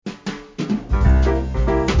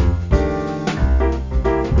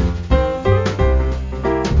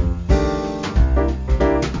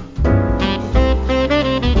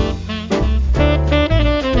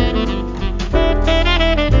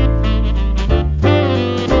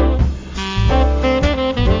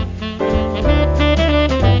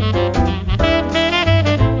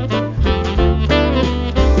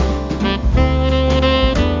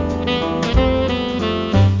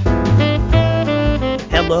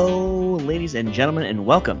Hello, ladies and gentlemen, and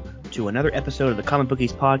welcome to another episode of the Comic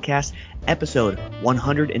Bookies Podcast. Episode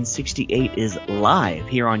 168 is live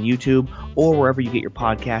here on YouTube or wherever you get your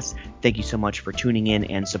podcasts. Thank you so much for tuning in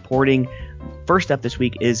and supporting. First up this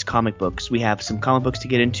week is comic books. We have some comic books to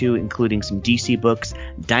get into, including some DC books.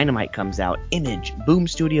 Dynamite comes out, Image, Boom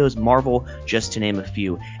Studios, Marvel, just to name a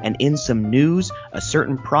few. And in some news, a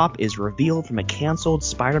certain prop is revealed from a canceled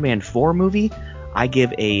Spider-Man 4 movie. I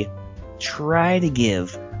try to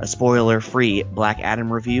give a spoiler-free Black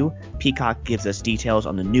Adam review. Peacock gives us details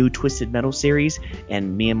on the new Twisted Metal series,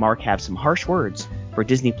 and me and Mark have some harsh words for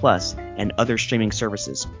Disney Plus and other streaming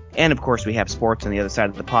services. And of course, we have sports on the other side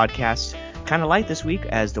of the podcast. Kind of light this week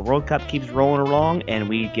as the World Cup keeps rolling along, and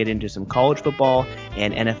we get into some college football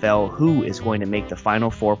and NFL, who is going to make the Final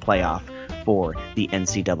Four playoff for the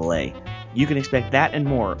NCAA. You can expect that and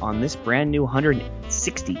more on this brand new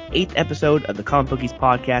 168th episode of the Comic Bookies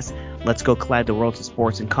Podcast. Let's go collide the worlds of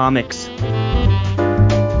sports and comics.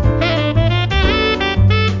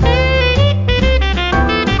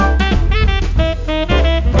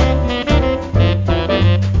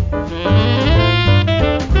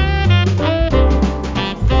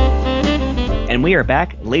 And we are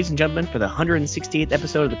back, ladies and gentlemen, for the 168th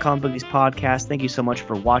episode of the Comic Bookies Podcast. Thank you so much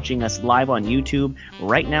for watching us live on YouTube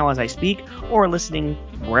right now as I speak, or listening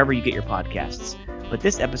wherever you get your podcasts. But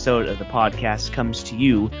this episode of the podcast comes to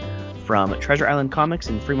you from Treasure Island Comics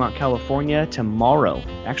in Fremont, California tomorrow.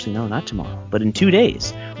 Actually, no, not tomorrow, but in 2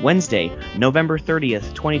 days. Wednesday, November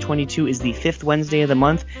 30th, 2022 is the 5th Wednesday of the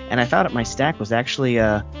month, and I thought my stack was actually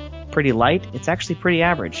pretty light. It's actually pretty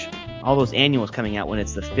average. All those annuals coming out when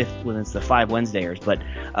it's the 5 Wednesdayers. But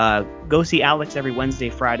go see Alex every Wednesday,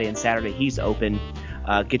 Friday, and Saturday. He's open.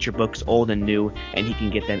 Get your books old and new, and he can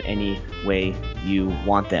get them any way you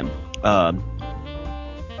want them.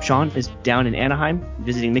 Sean is down in Anaheim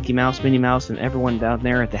visiting Mickey Mouse, Minnie Mouse, and everyone down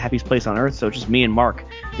there at the happiest place on earth. So just me and Mark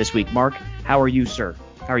this week. Mark, how are you, sir?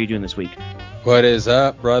 How are you doing this week? What is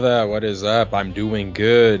up, brother? What is up? I'm doing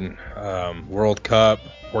good. World Cup.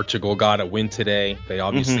 Portugal got a win today. They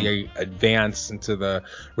obviously advanced into the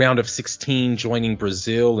round of 16, joining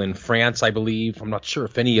Brazil and France, I believe. I'm not sure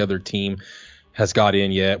if any other team has got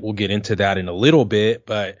in yet. We'll get into that in a little bit,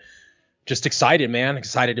 but just excited, man.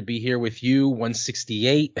 Excited to be here with you.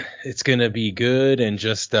 168. It's going to be good. And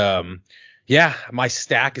just, my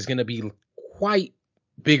stack is going to be quite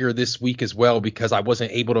bigger this week as well because I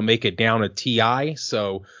wasn't able to make it down a TI.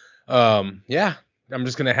 So, I'm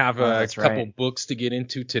just going to have a couple books to get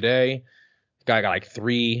into today. Got like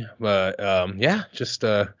 3, but just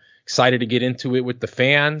excited to get into it with the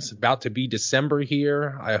fans. About to be December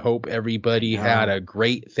here. I hope everybody had a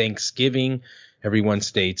great Thanksgiving. Everyone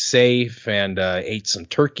stayed safe and ate some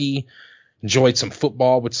turkey. Enjoyed some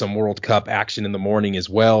football with some World Cup action in the morning as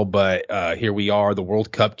well. But here we are. The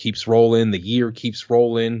World Cup keeps rolling. The year keeps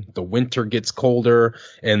rolling. The winter gets colder.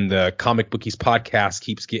 And the Comic Bookies Podcast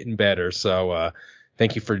keeps getting better. So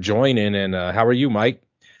thank you for joining. And how are you, Mike?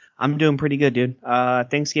 I'm doing pretty good, dude.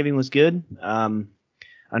 Thanksgiving was good.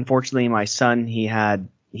 Unfortunately, my son,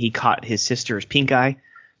 he caught his sister's pink eye.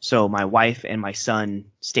 So my wife and my son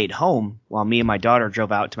stayed home while me and my daughter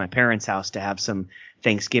drove out to my parents' house to have some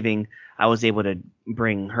Thanksgiving. I was able to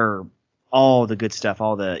bring her all the good stuff,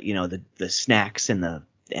 all the, the snacks and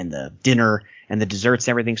the dinner and the desserts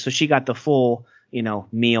and everything. So she got the full,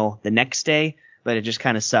 meal the next day, but it just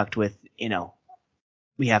kind of sucked with,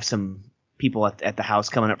 we have some people at the house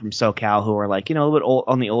coming up from SoCal who are like, a little bit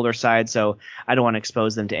on the older side. So I don't want to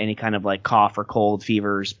expose them to any kind of like cough or cold,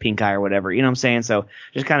 fevers, pink eye or whatever. You know what I'm saying? So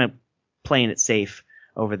just kind of playing it safe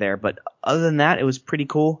over there. But other than that, it was pretty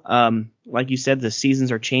cool. Like you said, the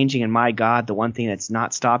seasons are changing. And my God, the one thing that's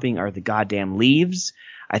not stopping are the goddamn leaves.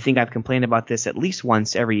 I think I've complained about this at least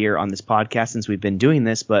once every year on this podcast since we've been doing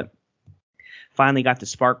this, but finally got the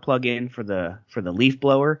spark plug in for the leaf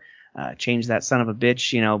blower. Changed that son of a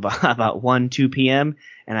bitch, about 2 p.m.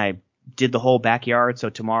 and I did the whole backyard. So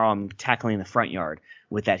tomorrow I'm tackling the front yard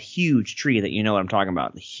with that huge tree that you know what I'm talking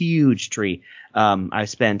about. The huge tree. I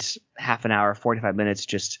spent half an hour, 45 minutes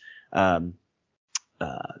just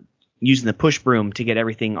using the push broom to get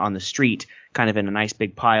everything on the street kind of in a nice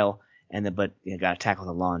big pile. But you got to tackle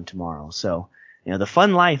the lawn tomorrow. So, the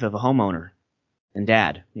fun life of a homeowner and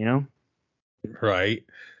dad, Right.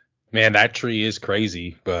 Man, that tree is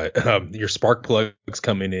crazy, but your spark plug's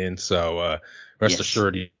coming in, so rest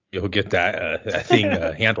assured you'll get that thing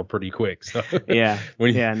handled pretty quick. So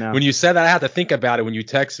when you said that, I had to think about it. When you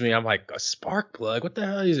text me, I'm like, a spark plug? What the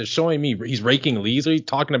hell is it showing me? He's raking leaves. Are you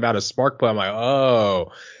talking about a spark plug? I'm like,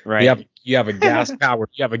 oh, right. You have a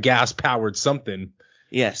gas powered something.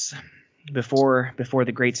 Yes. before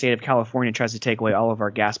the great state of California tries to take away all of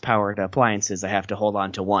our gas-powered appliances, I have to hold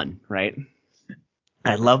on to one, right?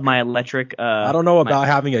 I love my electric. I don't know about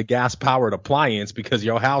having a gas-powered appliance because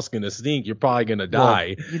your house gonna stink. You're probably gonna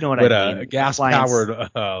die. Well, you know what but I mean. Gas-powered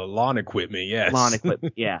lawn equipment, yes. Lawn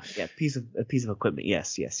equipment, yeah. Piece of equipment,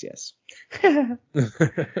 yes.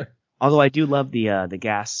 Although I do love the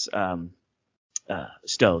gas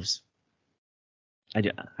stoves.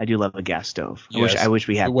 I do love a gas stove. Yes, I wish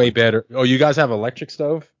we had way better. Oh, you guys have electric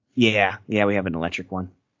stove? Yeah, we have an electric one.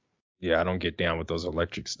 Yeah, I don't get down with those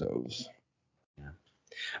electric stoves.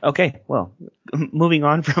 Okay, well, moving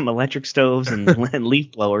on from electric stoves and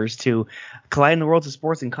leaf blowers to colliding the worlds of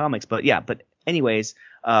sports and comics. But anyways,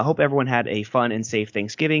 hope everyone had a fun and safe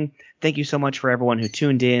Thanksgiving. Thank you so much for everyone who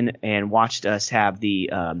tuned in and watched us have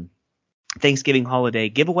the Thanksgiving holiday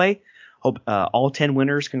giveaway. Hope all 10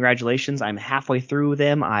 winners, congratulations. I'm halfway through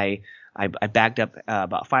them. I bagged up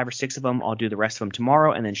about 5 or 6 of them. I'll do the rest of them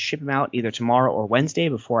tomorrow and then ship them out either tomorrow or Wednesday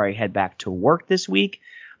before I head back to work this week.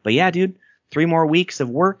 But yeah, dude. 3 more weeks of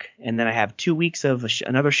work, and then I have 2 weeks of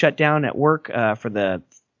another shutdown at work for the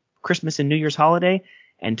Christmas and New Year's holiday,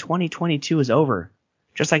 and 2022 is over,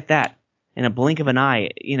 just like that, in a blink of an eye.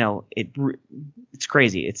 You know, it's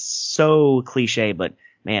crazy. It's so cliche, but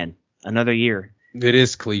man, another year. It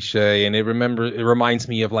is cliche, and it reminds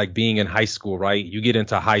me of like being in high school, right? You get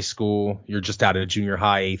into high school, you're just out of junior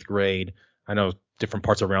high, 8th grade. I know different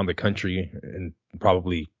parts around the country, and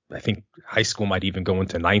probably I think high school might even go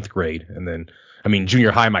into 9th grade. And then, I mean,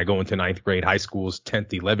 junior high might go into 9th grade. High school's 10th,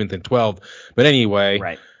 11th, and 12th. But anyway,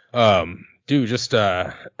 right. Dude, just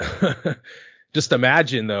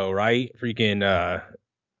imagine though, right? Freaking,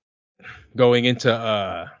 going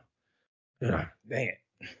into, man.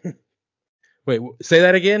 Wait, say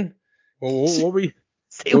that again? What were you?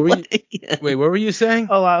 Wait, what were you saying?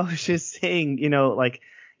 Oh, I was just saying, like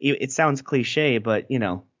it sounds cliche, but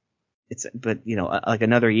like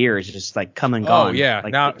another year is just like come and gone. Oh yeah,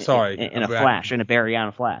 like, now sorry. In a flash, in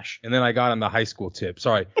a flash. And then I got on the high school tip.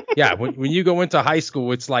 Sorry. Yeah, when you go into high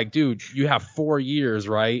school, it's like, dude, you have 4 years,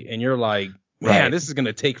 right? And you're like, man, This is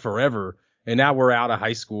gonna take forever. And now we're out of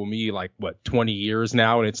high school, me like 20 years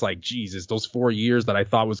now, and it's like, Jesus, those 4 years that I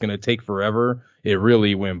thought was gonna take forever, it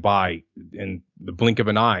really went by in the blink of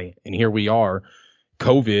an eye. And here we are.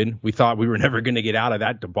 COVID, we thought we were never going to get out of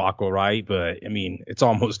that debacle, right? But I mean, it's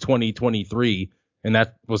almost 2023 and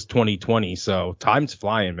that was 2020. So time's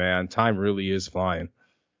flying, man. Time really is flying.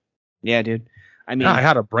 Yeah, dude. I mean, I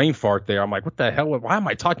had a brain fart there. I'm like, what the hell? Why am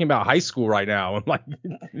I talking about high school right now? I'm like,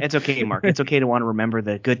 it's okay, Mark. It's okay to want to remember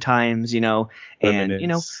the good times, and I don't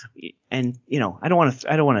want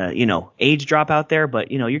to, age drop out there, but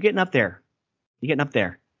you're getting up there.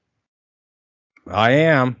 I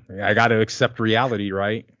am. I got to accept reality,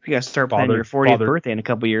 right? You got to start planning your 40th birthday in a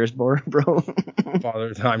couple years, bro.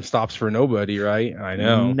 Father time stops for nobody, right? I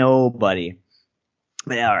know. Nobody.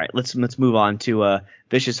 But all right, let's move on to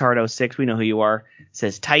Vicious Heart 06. We know who you are. It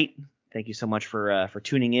says tight. Thank you so much for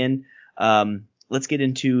tuning in. Let's get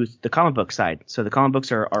into the comic book side. So the comic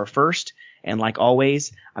books are first, and like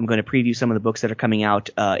always, I'm going to preview some of the books that are coming out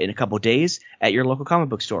in a couple days at your local comic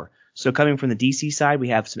book store. So coming from the DC side, we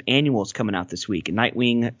have some annuals coming out this week.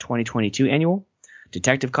 Nightwing 2022 annual,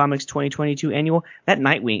 Detective Comics 2022 annual. That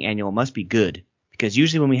Nightwing annual must be good because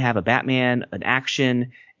usually when we have a Batman, an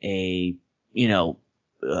action, a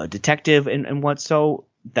detective and what so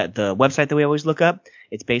that the website that we always look up,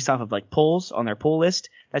 it's based off of like polls on their poll list.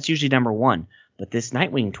 That's usually number 1. But this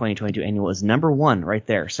Nightwing 2022 annual is number 1 right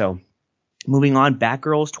there. So moving on,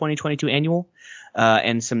 Batgirls 2022 annual.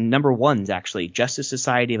 And some number 1s, actually. Justice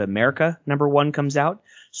Society of America, number 1 comes out.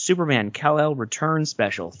 Superman Kal-El Return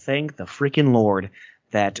Special. Thank the freaking Lord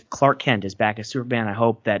that Clark Kent is back as Superman. I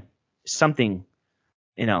hope that something,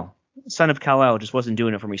 Son of Kal-El just wasn't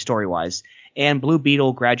doing it for me story-wise. And Blue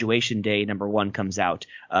Beetle Graduation Day, number 1 comes out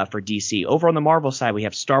for DC. Over on the Marvel side, we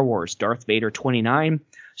have Star Wars Darth Vader 29,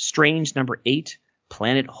 Strange number 8,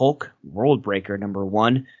 Planet Hulk Worldbreaker number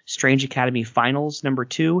 1, Strange Academy Finals number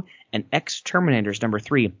 2, and X-Terminators number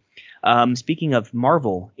 3. Speaking of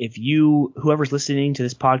Marvel, if whoever's listening to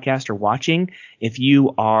this podcast or watching, if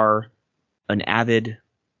you are an avid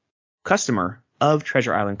customer of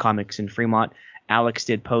Treasure Island Comics in Fremont, Alex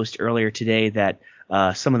did post earlier today that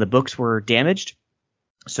some of the books were damaged.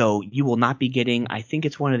 So you will not be getting, I think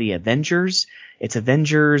it's one of the Avengers. It's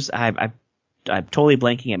Avengers. I'm totally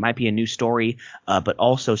blanking. It might be a new story, but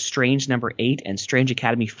also Strange number 8 and Strange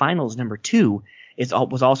Academy Finals number 2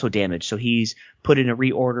 was also damaged. So he's put in a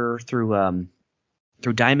reorder through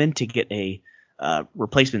Diamond to get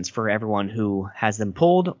replacements for everyone who has them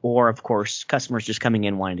pulled, or of course customers just coming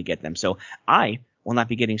in wanting to get them. So I will not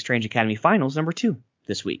be getting Strange Academy Finals number 2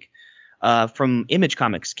 this week. From Image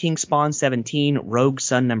Comics, King Spawn 17, Rogue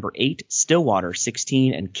Sun number 8, Stillwater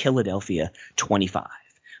 16, and Philadelphia 25.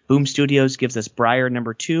 Boom Studios gives us Briar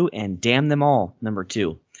number 2 and Damn Them All number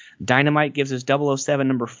 2. Dynamite gives us 007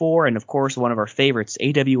 number 4, and of course one of our favorites,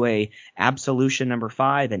 AWA Absolution number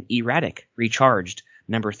 5, and Erratic Recharged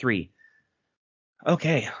number 3.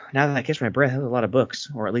 Okay, now that I catch my breath, that's a lot of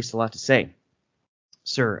books, or at least a lot to say.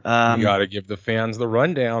 Sir, you gotta give the fans the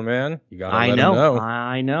rundown, man. You gotta let them know.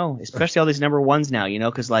 I know, especially all these number ones now,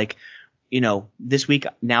 because this week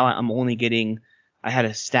now I'm only getting, I had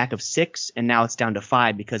a stack of 6, and now it's down to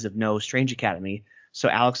 5 because of no Strange Academy. So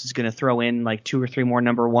Alex is going to throw in like 2 or 3 more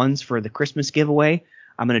number ones for the Christmas giveaway.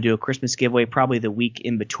 I'm going to do a Christmas giveaway probably the week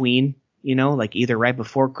in between, like either right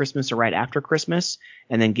before Christmas or right after Christmas,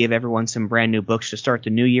 and then give everyone some brand new books to start the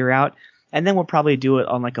new year out. And then we'll probably do it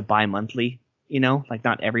on like a bi-monthly, like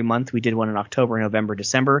not every month. We did one in October, November,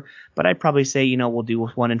 December, but I'd probably say, we'll do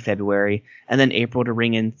one in February, and then April to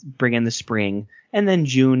bring in the spring, and then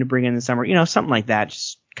June to bring in the summer, something like that,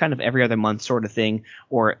 just kind of every other month sort of thing,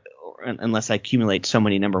 or unless I accumulate so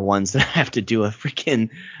many number ones that I have to do a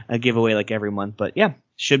giveaway like every month. But yeah,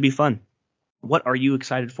 should be fun. What are you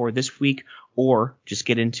excited for this week? Or just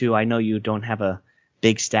get into, I know you don't have a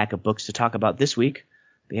big stack of books to talk about this week,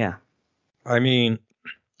 but yeah. I'm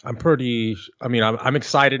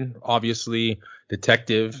excited. Obviously,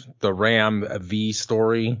 Detective, the Ram V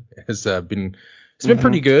story has been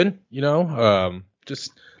pretty good,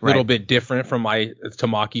 just a little bit different from my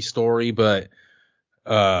Tamaki story, but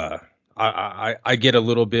I get a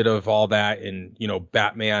little bit of all that, and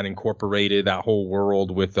Batman Incorporated, that whole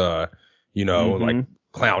world with like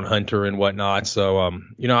Clown Hunter and whatnot. So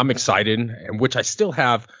I'm excited, and which I still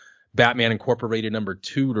have Batman Incorporated number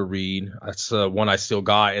 2 to read. That's one I still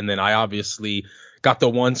got, and then I obviously got the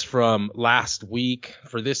ones from last week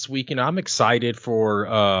for this week, and I'm excited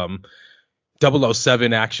for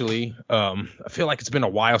 007 actually. I feel like it's been a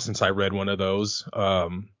while since I read one of those.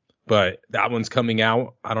 But that one's coming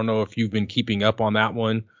out. I don't know if you've been keeping up on that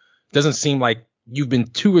one. Doesn't seem like you've been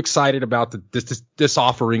too excited about this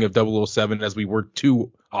offering of 007 as we were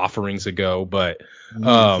 2 offerings ago, but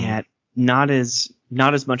yeah, not as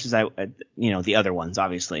much as the other ones,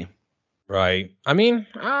 obviously. Right.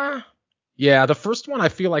 Yeah, the first one I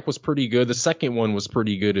feel like was pretty good. The second one was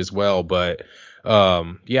pretty good as well, but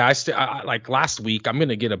yeah, I like last week, I'm going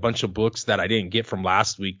to get a bunch of books that I didn't get from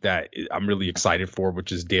last week that I'm really excited for,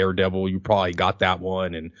 which is Daredevil. You probably got that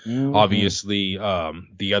one. And obviously,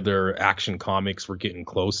 the other Action Comics were getting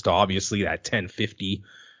close to obviously that 1050,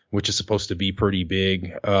 which is supposed to be pretty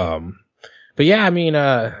big. But yeah,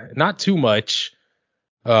 not too much.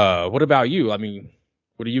 What about you?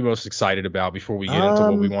 What are you most excited about before we get into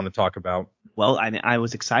what we want to talk about? Well, I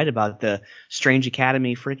was excited about the Strange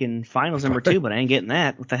Academy freaking Finals number 2, but I ain't getting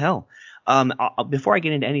that. What the hell? Before I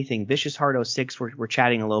get into anything, Vicious Heart 06, we're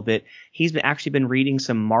chatting a little bit. He's actually been reading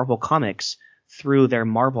some Marvel comics through their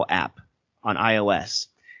Marvel app on iOS.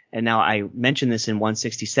 And now I mentioned this in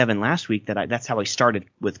 167 last week that's how I started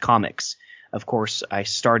with comics. Of course, I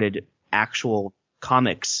started actual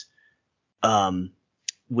comics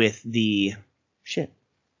with the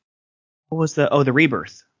What was the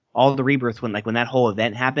Rebirth. All the Rebirth, when that whole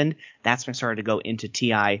event happened, that's when I started to go into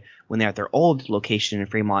TI when they're at their old location in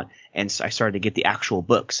Fremont, and so I started to get the actual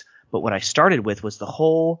books. But what I started with was the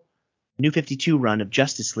whole New 52 run of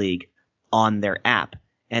Justice League on their app,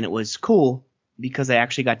 and it was cool because I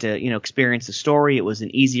actually got to experience the story. It was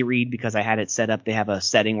an easy read because I had it set up. They have a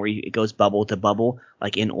setting where it goes bubble to bubble,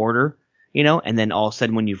 like in order, and then all of a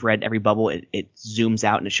sudden when you've read every bubble, it zooms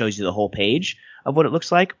out and it shows you the whole page of what it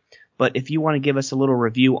looks like. But if you want to give us a little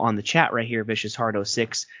review on the chat right here, Vicious Heart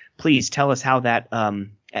 06, please tell us how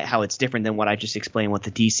how it's different than what I just explained, what the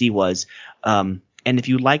DC was. And if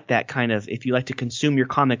you like if you like to consume your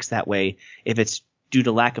comics that way, if it's due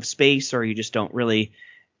to lack of space or you just don't really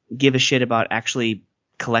give a shit about actually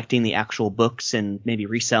collecting the actual books and maybe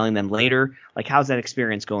reselling them later, like how's that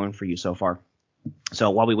experience going for you so far? So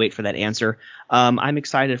while we wait for that answer, I'm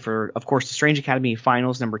excited for, of course, the Strange Academy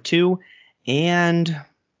Finals number 2, and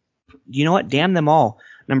you know what? Damn Them All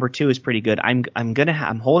number 2 is pretty good.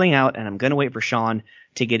 I'm holding out, and I'm gonna wait for Sean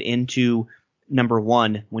to get into number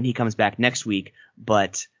 1 when he comes back next week.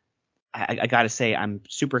 But I gotta say, I'm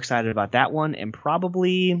super excited about that one, and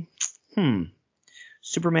probably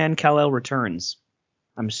Superman Kal-El Returns.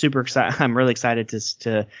 I'm super excited. I'm really excited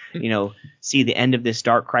to see the end of this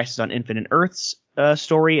Dark Crisis on Infinite Earths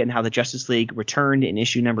story, and how the Justice League returned in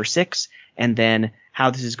issue number 6, and then how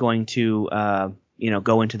this is going to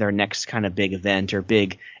go into their next kind of big event or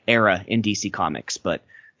big era in DC Comics. But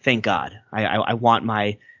thank God. I want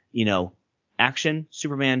my, action,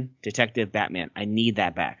 Superman, detective, Batman. I need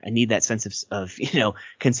that back. I need that sense of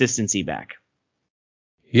consistency back.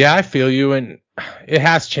 Yeah, I feel you. And it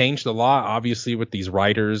has changed a lot, obviously, with these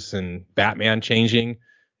writers and Batman changing,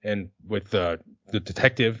 and with the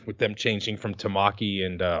detective, with them changing from Tamaki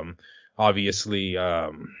and obviously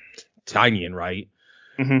Tynion, right?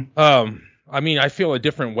 Mm-hmm. I mean, I feel a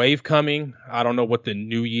different wave coming. I don't know what the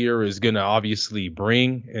new year is going to obviously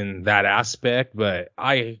bring in that aspect, but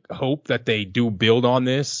I hope that they do build on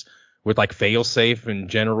this with like Failsafe in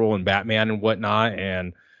general and Batman and whatnot,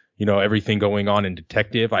 and everything going on in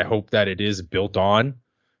Detective. I hope that it is built on.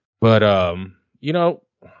 But I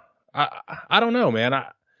don't know, man.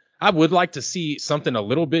 I would like to see something a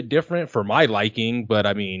little bit different for my liking, but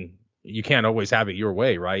I mean, you can't always have it your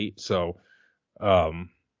way, right? So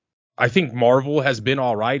I think Marvel has been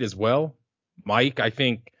all right as well. Mike, I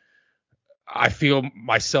feel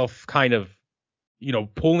myself kind of,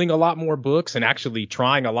 pulling a lot more books and actually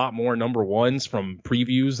trying a lot more number ones from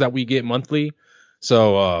previews that we get monthly.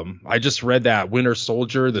 So I just read that Winter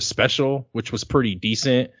Soldier, the special, which was pretty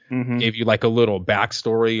decent. Mm-hmm. Gave you like a little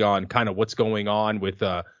backstory on kind of what's going on with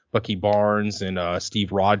Bucky Barnes and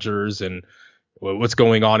Steve Rogers and what's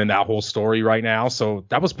going on in that whole story right now. So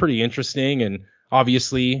that was pretty interesting. And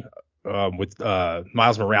obviously with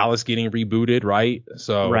Miles Morales getting rebooted, right?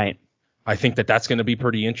 So Right. I think that that's going to be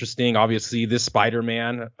pretty interesting. Obviously, this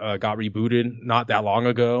Spider-Man got rebooted not that long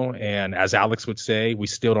ago, and as Alex would say, we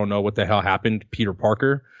still don't know what the hell happened to Peter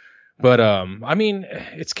Parker. But I mean,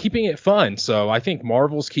 it's keeping it fun. So I think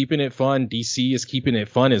Marvel's keeping it fun. DC is keeping it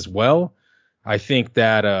fun as well. I think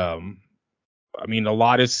that I mean, a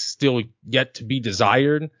lot is still yet to be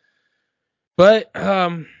desired. But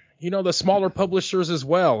the smaller publishers as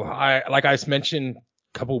well. Like I mentioned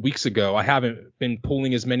a couple of weeks ago, I haven't been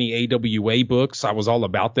pulling as many AWA books. I was all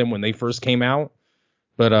about them when they first came out.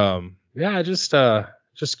 But yeah, just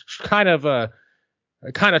kind of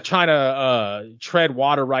trying to tread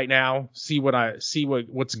water right now, see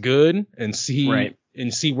what's good and see Right.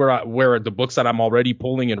 where the books that I'm already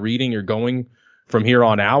pulling and reading are going from here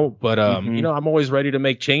on out. But Mm-hmm. I'm always ready to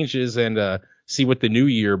make changes and see what the new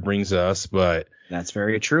year brings us. But That's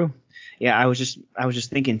very true. Yeah, I was just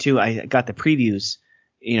thinking too. I got the previews,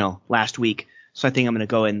 last week, so I think I'm going to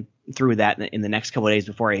go in through that in the next couple of days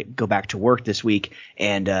before I go back to work this week,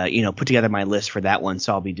 and put together my list for that one.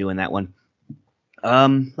 So I'll be doing that one.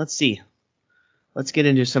 Let's see. Let's get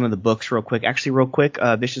into some of the books real quick. Actually, real quick,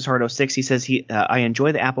 Vicious Heart 06, he says I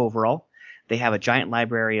enjoy the app overall. They have a giant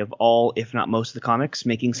library of all, if not most of the comics,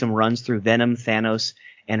 making some runs through Venom, Thanos,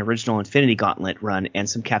 and original Infinity Gauntlet run, and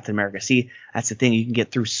some Captain America. See, that's the thing. You can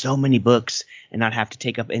get through so many books and not have to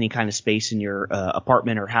take up any kind of space in your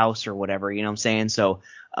apartment or house or whatever, you know what I'm saying? So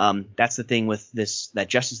that's the thing with that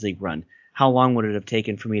Justice League run. How long would it have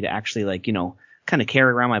taken for me to actually, kind of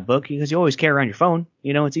carry around my book? Because you always carry around your phone.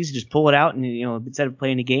 It's easy to just pull it out and, instead of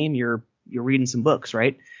playing a game, you're reading some books,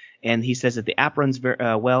 right? And he says that the app runs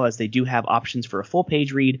very well, as they do have options for a full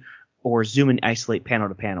page read or zoom and isolate panel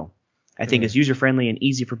to panel. I think it's user-friendly and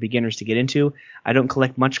easy for beginners to get into. I don't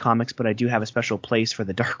collect much comics, but I do have a special place for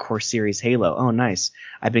the Dark Horse series Halo. Oh, nice.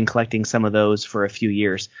 I've been collecting some of those for a few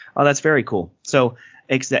years. Oh, that's very cool. So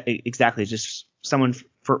exactly, just someone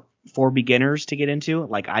for beginners to get into,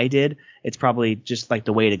 like I did. It's probably just like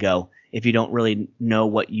the way to go if you don't really know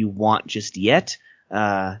what you want just yet.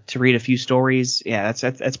 To read a few stories. Yeah,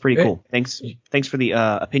 that's pretty cool. Thanks for the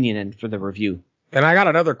opinion and for the review. And I got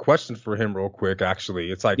another question for him real quick,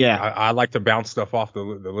 actually. It's like, yeah. I like to bounce stuff off the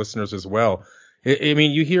listeners as well. I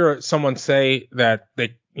mean, you hear someone say that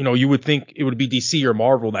you would think it would be DC or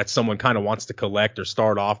Marvel that someone kind of wants to collect or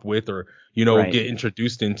start off with or, Right. get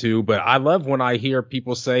introduced into. But I love when I hear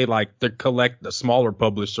people say like they collect a smaller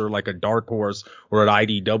publisher like a Dark Horse or an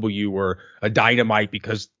IDW or a Dynamite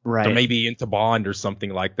because Right. they're maybe into Bond or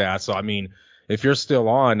something like that. So, I mean, if you're still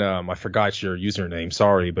on, I forgot your username.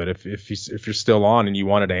 Sorry, but if you're still on and you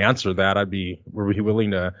wanted to answer that, I'm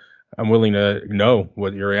willing to know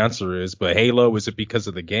what your answer is. But Halo, is it because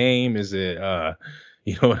of the game? Is it,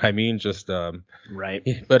 you know what I mean? Just right.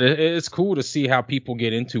 But it's cool to see how people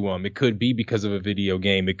get into them. It could be because of a video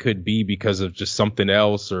game. It could be because of just something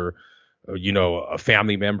else or a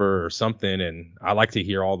family member or something. And I like to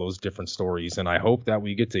hear all those different stories. And I hope that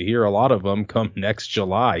we get to hear a lot of them come next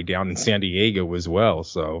July down in San Diego as well.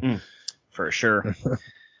 So for sure.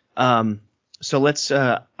 So let's,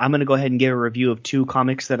 I'm going to go ahead and give a review of two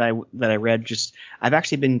comics that I read. I've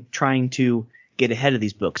actually been trying to get ahead of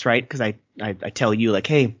these books, right? Cause I tell you like,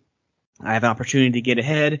 hey, I have an opportunity to get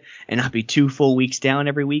ahead and not be 2 full weeks down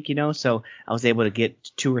every week, so I was able to get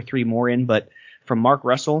 2 or 3 more in, but from Mark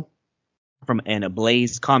Russell and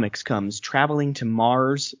Ablaze Comics comes Traveling to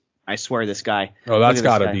Mars. I swear this guy. Oh, that's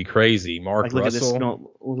got to be crazy. Mark look Russell. At this,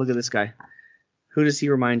 no, look at this guy. Who does he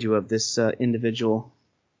remind you of? This individual.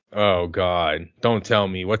 Oh God! Don't tell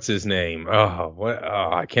me. What's his name? Oh, what?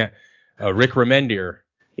 Oh, I can't. Rick Remender.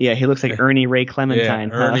 Yeah, he looks like Ernie Ray Clementine.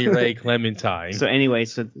 Yeah, Ernie Ray Clementine. So anyway,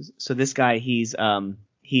 so this guy, he's going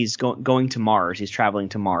to Mars. He's traveling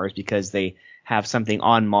to Mars because they have something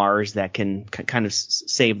on Mars that can kind of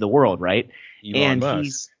save the world, right? Elon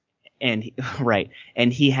Musk. Right,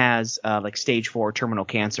 and he has like stage 4 terminal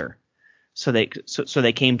cancer. So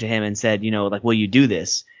they came to him and said, like, will you do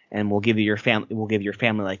this? And we'll give your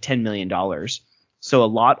family like $10 million. So a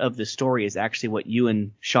lot of the story is actually what you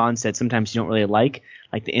and Sean said. Sometimes you don't really like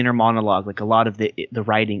the inner monologue. Like a lot of the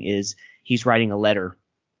writing is he's writing a letter,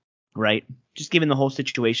 right? Just given the whole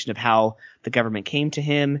situation of how the government came to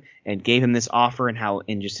him and gave him this offer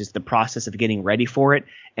and just is the process of getting ready for it.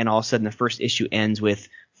 And all of a sudden the first issue ends with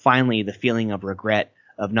finally the feeling of regret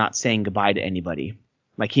of not saying goodbye to anybody.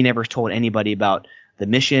 Like he never told anybody about the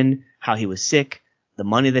mission, how he was sick, the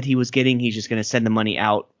money that he was getting. He's just going to send the money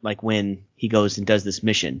out like when he goes and does this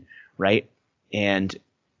mission, right? And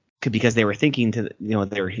because they were thinking they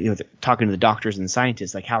were talking to the doctors and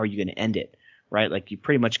scientists, like, how are you going to end it, right? Like you're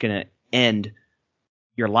pretty much going to end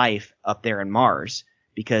your life up there in Mars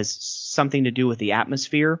because something to do with the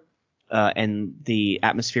atmosphere and the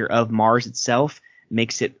atmosphere of Mars itself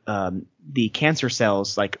makes it the cancer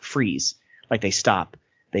cells like freeze, like they stop.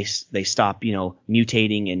 They stop,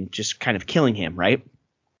 mutating and just kind of killing him, right?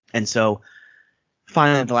 And so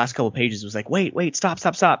finally the last couple of pages was like, wait, stop.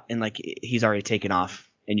 And like he's already taken off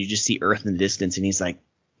and you just see Earth in the distance and he's like,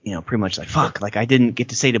 pretty much like, fuck, like I didn't get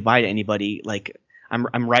to say goodbye to anybody. Like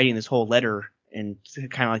I'm writing this whole letter and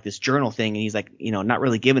kind of like this journal thing. And he's like, not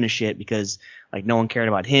really giving a shit because like no one cared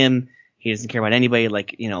about him. He doesn't care about anybody.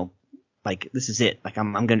 Like, like this is it. Like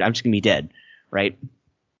I'm just gonna be dead. Right.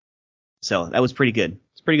 So that was pretty good.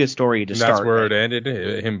 It's a pretty good story to start. That's where it ended.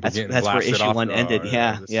 Him that's getting where blasted issue off. 1 ended.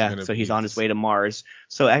 Yeah. So he's on his way to Mars.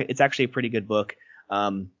 So it's actually a pretty good book.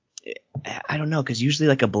 I don't know, because usually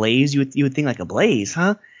like Ablaze, you would think like Ablaze,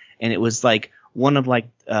 huh? And it was like one of like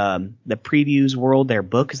the Previews World, their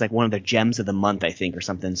book is like one of their gems of the month, I think, or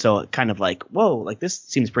something. So kind of like, whoa, like this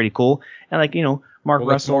seems pretty cool. And like Mark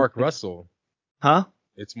Russell. Mark Russell. Huh?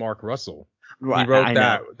 It's Mark Russell. Right, he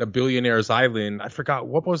wrote the Billionaire's Island. I forgot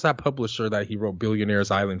what was that publisher that he wrote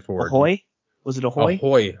Billionaire's Island for. Ahoy? Was it Ahoy?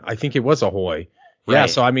 Ahoy. I think it was Ahoy. Right. Yeah.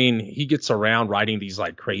 So I mean, he gets around writing these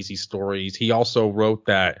like crazy stories. He also wrote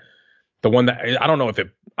the one that I don't know if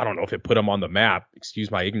it put him on the map.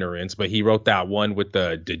 Excuse my ignorance, but he wrote that one with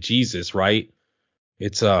the Jesus, right?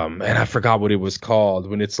 It's and I forgot what it was called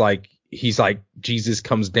when it's like he's like Jesus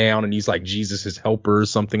comes down and he's like Jesus's helper or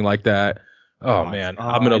something like that. Oh man,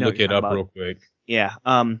 I'm gonna look it up real quick. Yeah.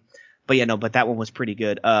 But that one was pretty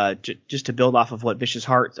good. Just to build off of what Vicious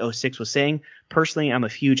Heart 06 was saying, personally, I'm a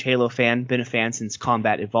huge Halo fan. Been a fan since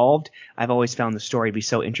Combat Evolved. I've always found the story to be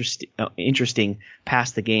so interesting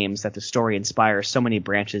past the games that the story inspires so many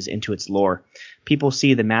branches into its lore. People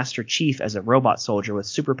see the Master Chief as a robot soldier with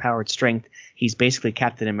superpowered strength. He's basically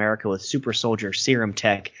Captain America with super soldier serum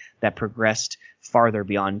tech that progressed farther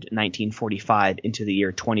beyond 1945 into the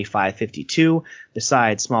year 2552.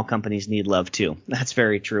 Besides, small companies need love too. That's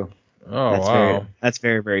very true. Oh, wow. That's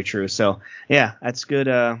very, very true. So yeah, that's good.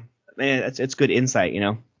 It's good insight,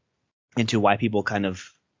 into why people kind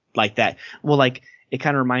of like that. Well, like it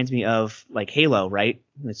kind of reminds me of like Halo, right?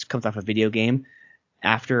 It comes off a video game.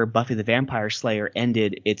 After Buffy the Vampire Slayer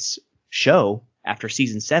ended its show after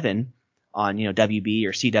season 7 on, WB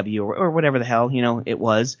or CW or whatever the hell, it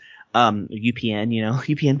was, UPN,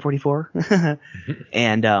 UPN 44.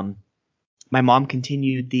 And, my mom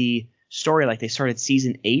continued the story. Like they started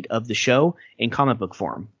season 8 of the show in comic book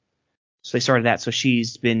form. So they started that. So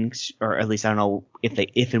she's been, or at least I don't know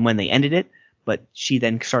if and when they ended it, but she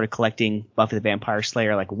then started collecting Buffy the Vampire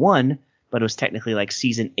Slayer like 1, but it was technically like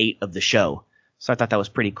season 8 of the show. So I thought that was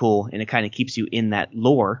pretty cool. And it kind of keeps you in that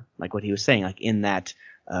lore, like what he was saying, like in that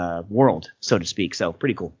world, so to speak. So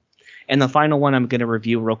pretty cool. And the final one I'm going to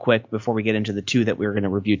review real quick before we get into the 2 that we're going to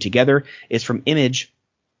review together is from Image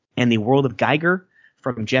and the World of Geiger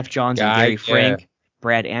from Jeff Johns and Gary Frank,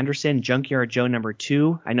 Brad Anderson, Junkyard Joe number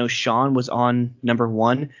 2. I know Sean was on number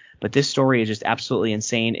 1, but this story is just absolutely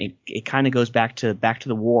insane. It kind of goes back to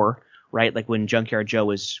the war, right? Like when Junkyard Joe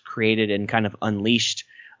was created and kind of unleashed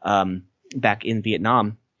back in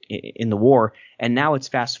Vietnam in the war. And now it's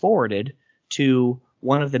fast forwarded to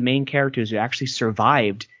one of the main characters who actually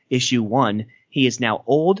survived issue 1. He is now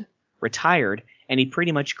old, retired, and he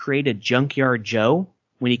pretty much created Junkyard Joe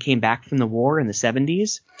when he came back from the war in the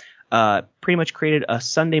 70s, pretty much created a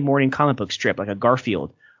Sunday morning comic book strip, like a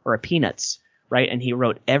Garfield or a Peanuts, right? And he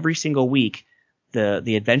wrote every single week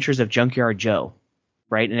the adventures of Junkyard Joe,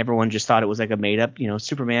 right? And everyone just thought it was like a made up,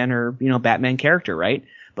 Superman or, Batman character, right?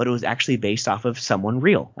 But it was actually based off of someone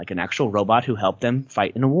real, like an actual robot who helped them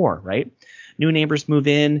fight in a war, right? New neighbors move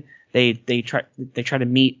in. They try to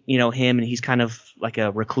meet, him, and he's kind of like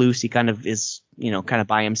a recluse. He kind of is, kind of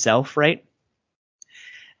by himself, right?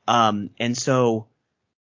 And so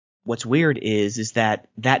what's weird is that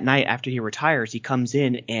night after he retires, he comes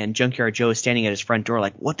in and Junkyard Joe is standing at his front door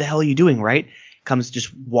like, what the hell are you doing, right?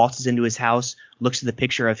 Just waltzes into his house, looks at the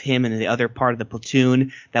picture of him and the other part of the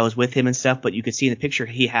platoon that was with him and stuff. But you could see in the picture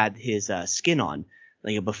he had his skin on,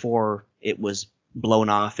 like before it was blown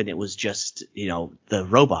off and it was just, the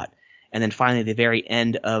robot. And then finally, the very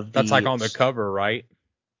end of that's like on the cover, right?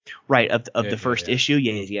 Right, of the first issue.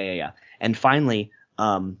 Yeah. And finally,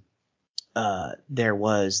 there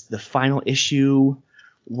was the final issue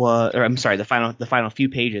the final few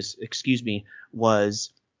pages, was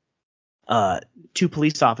two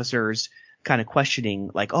police officers kind of questioning,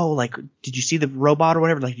 like, oh, like, did you see the robot or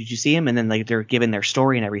whatever? Like, did you see him? And then like they're giving their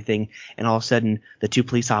story and everything, and all of a sudden the two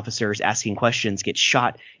police officers asking questions get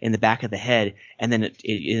shot in the back of the head, and then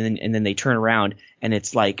and then they turn around and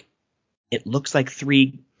it's like it looks like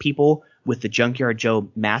three people with the Junkyard Joe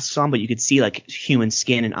masks on, but you could see like human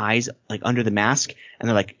skin and eyes like under the mask, and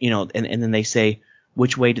they're like, and then they say,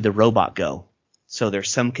 which way did the robot go? So there's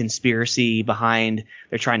some conspiracy behind,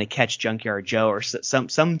 they're trying to catch Junkyard Joe, or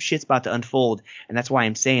some shit's about to unfold. And that's why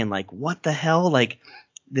I'm saying, like, what the hell? Like,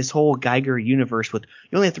 this whole Geiger universe with,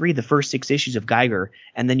 you only have to read the first 6 issues of Geiger,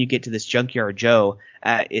 and then you get to this Junkyard Joe.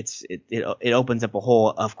 It opens up a whole,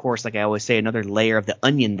 of course, like I always say, another layer of the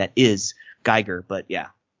onion that is Geiger. But yeah,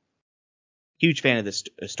 huge fan of this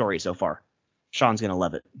story so far. Sean's going to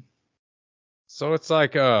love it. So it's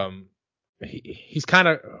like, he's kind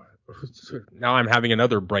of, now I'm having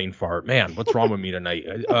another brain fart. Man, what's wrong with me tonight?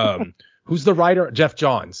 Who's the writer? Jeff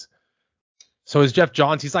Johns. So is Jeff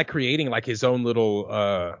Johns, he's like creating like his own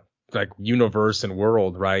little like universe and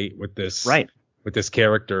world, right? With this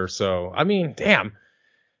character. So I mean, damn.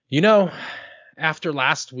 After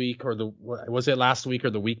last week, or was it last week or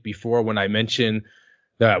the week before, when I mentioned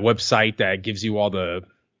that website that gives you all the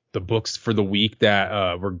books for the week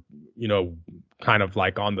that were, kind of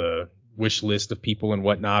like on the wish list of people and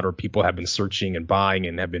whatnot, or people have been searching and buying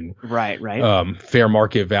and have been fair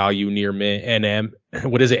market value near NM.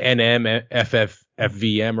 What is it? NM,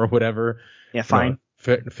 FFVM or whatever. Yeah, fine.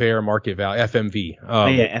 Fair market value, FMV.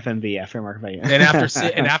 FMV, yeah, fair market value.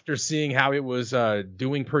 and after seeing how it was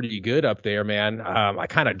doing pretty good up there, man, I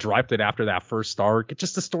kind of dropped it after that first arc.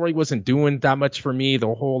 Just the story wasn't doing that much for me.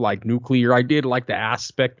 The whole like nuclear, I did like the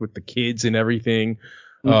aspect with the kids and everything.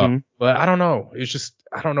 But I don't know. It's just,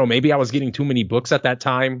 I don't know. Maybe I was getting too many books at that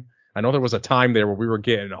time. I know there was a time there where we were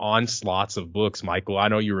getting onslaughts of books, Michael. I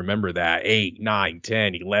know you remember that. 8, 9,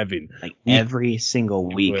 10, 11. Like every single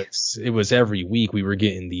week. It was every week we were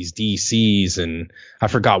getting these DCs, and I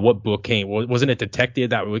forgot what book came. Wasn't it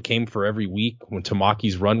Detective that came for every week when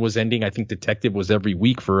Tamaki's run was ending? I think Detective was every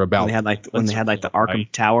week for about. When they had the Arkham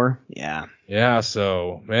Tower. Yeah. Yeah.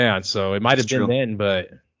 So, man, it might have been then, but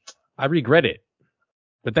I regret it.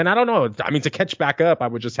 But then I don't know. I mean, to catch back up, I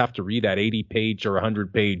would just have to read that 80-page or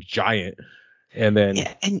 100-page giant, and then.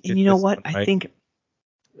 Yeah, and you know what? Right?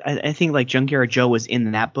 I think like Junkyard Joe was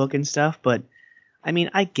in that book and stuff, but I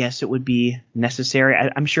mean, I guess it would be necessary.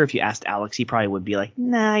 I'm sure if you asked Alex, he probably would be like,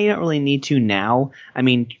 nah, you don't really need to now. I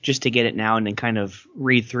mean, just to get it now and then kind of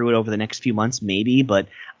read through it over the next few months, maybe. But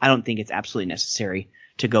I don't think it's absolutely necessary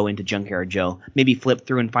to go into Junkyard Joe. Maybe flip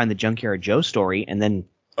through and find the Junkyard Joe story and then.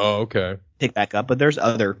 Oh, okay. Pick back up, but there's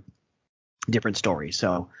other different stories.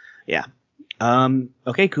 So yeah.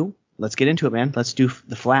 Okay, cool. Let's get into it, man. Let's do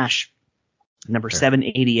The Flash, number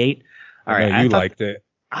 788. All right. You liked it.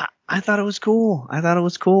 I thought it was cool.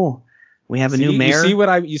 We have a new mayor.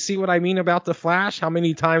 You see what I mean about The Flash? How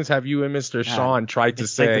many times have you and Mr. Sean tried to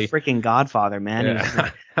say like the freaking Godfather, man?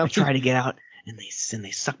 Yeah. I try to get out and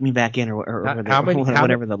they suck me back in, or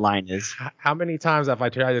whatever the line is. How many times have I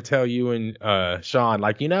tried to tell you and Sean,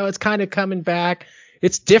 like, it's kind of coming back.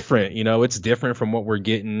 It's different, it's different from what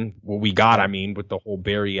we got. I mean, with the whole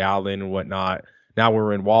Barry Allen and whatnot. Now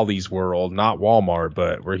we're in Wally's world, not Walmart,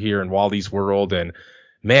 but we're here in Wally's world. And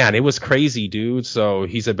man, it was crazy, dude. So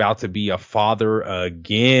he's about to be a father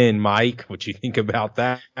again, Mike. What you think about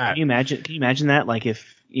that? Can you imagine that? Like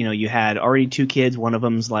if, you had already 2 kids, one of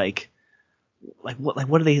them's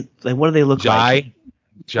what do they look like?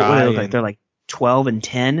 Jai, They're like 12 and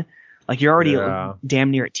 10. Like you're already Yeah.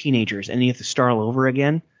 damn near at teenagers, and you have to start all over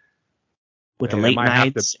again with the Man, it late might have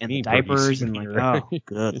to nights and be the pretty diapers and like, soon, oh, right?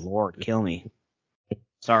 good Lord, kill me.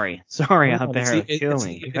 Sorry Come out on, it's there, the kill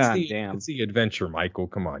me. God damn. it's the adventure, Michael.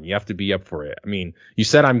 Come on, you have to be up for it. I mean, you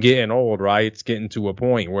said I'm getting old, right? It's getting to a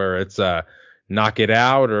point where it's knock it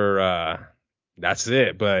out or that's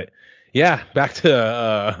it. But yeah, back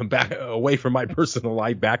to back away from my personal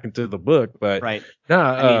life, back into the book. But Right.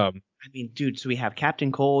 nah, I mean, dude, so we have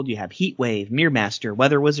Captain Cold, you have Heatwave, Mirrormaster,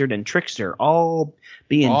 Weather Wizard, and Trickster all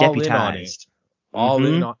being all in on it, deputized.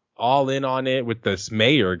 all in on it with this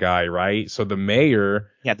mayor guy, right? So the mayor,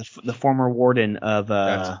 Yeah, the former warden of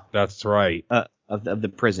that's right. of the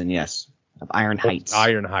prison, yes, of Iron Heights.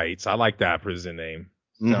 Iron Heights. I like that prison name.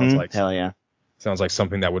 Sounds like hell yeah. Sounds like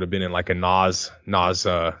something that would have been in like a Nas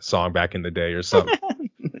song back in the day or something.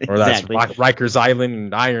 Or that's Exactly. Rikers Island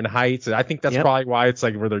and Iron Heights. I think that's Yep. probably why it's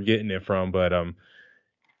like where they're getting it from. But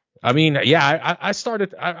I mean, yeah, I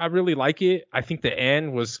started. I really like it. I think the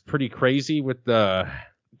end was pretty crazy with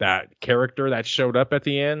that character that showed up at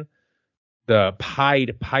the end, the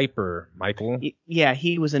Pied Piper, Michael. Yeah,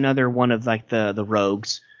 he was another one of like the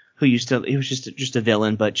rogues who he was just a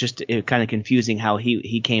villain, but just kind of confusing how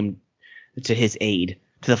he came to his aid,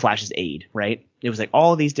 to the Flash's aid, right? It was like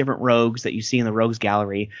all these different rogues that you see in the rogues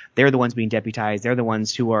gallery. They're the ones being deputized. They're the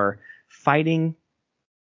ones who are fighting,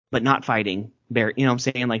 but not fighting. They're, you know what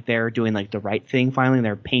I'm saying? Like they're doing like the right thing finally.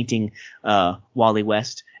 They're painting Wally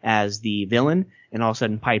West as the villain, and all of a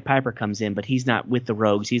sudden Pied Piper comes in, but he's not with the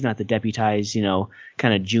rogues. He's not the deputized, you know,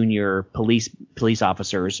 kind of junior police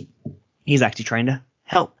officers. He's actually trying to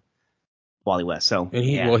help Wally West. So And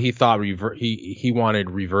yeah. he thought he wanted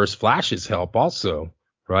Reverse Flash's help also,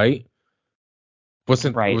 right? Was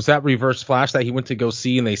that Reverse Flash that he went to go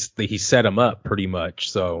see, and he set him up pretty much?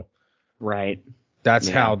 So Right. that's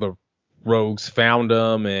how the rogues found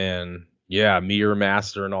him, and yeah, Mirror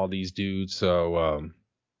Master and all these dudes. So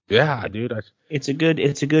yeah, dude, it's a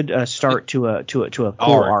good start to a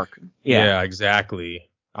cool arc. Yeah, exactly.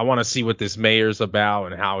 I want to see what this mayor's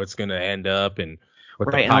about and how it's gonna end up, and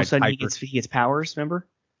what right. And all of a sudden he gets powers. Remember?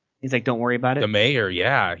 He's like, don't worry about it. The mayor,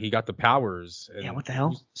 yeah, he got the powers. And yeah, what the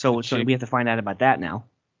hell? So we have to find out about that now.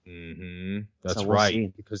 That's so we'll right.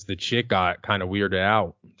 See. Because the chick got kind of weirded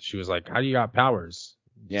out. She was like, "How do you got powers?"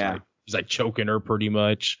 He's like choking her pretty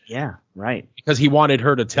much. Yeah, right. Because he wanted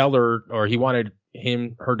her to tell her, or he wanted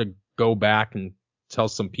her to go back and tell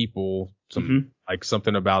some people like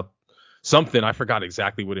something about something. I forgot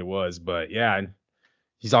exactly what it was, but yeah, and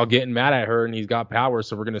he's all getting mad at her, and he's got powers.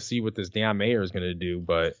 So we're gonna see what this damn mayor is gonna do.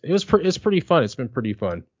 But it's pretty fun. It's been pretty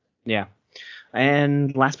fun. Yeah.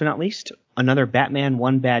 And last but not least, another Batman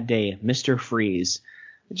One Bad Day, Mr. Freeze.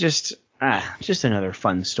 Just another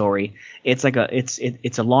fun story. It's like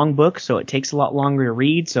it's a long book, so it takes a lot longer to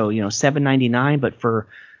read. So, you know, $7.99, but for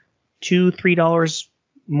 $2-3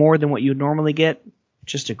 more than what you would normally get,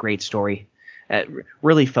 just a great story.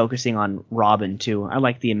 Really focusing on Robin too. I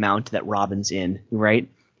like the amount that Robin's in, right?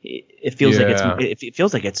 It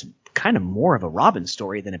feels like it's kind of more of a Robin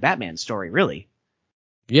story than a Batman story, really.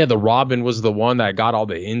 Yeah, the Robin was the one that got all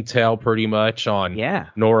the intel pretty much on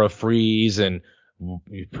Nora Freeze, and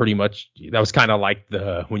pretty much that was kind of like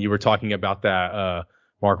when you were talking about that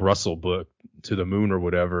Mark Russell book, To the Moon or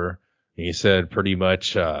whatever. And you said pretty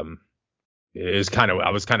much I was kind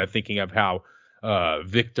of thinking of how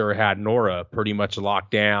Victor had Nora pretty much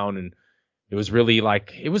locked down, and it was really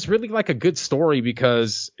like a good story,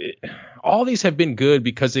 because all these have been good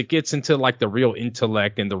because it gets into like the real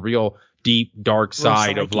intellect and the real deep dark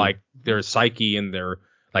side of like their psyche and their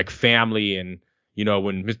like family. And you know,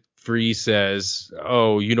 when Mr. Freeze says,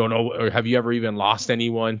 "Oh, you don't know, or have you ever even lost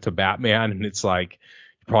anyone?" to Batman, and it's like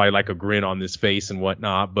probably like a grin on this face and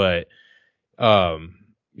whatnot. But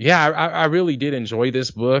yeah, I really did enjoy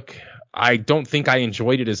this book. I don't think I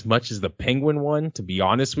enjoyed it as much as the Penguin one, to be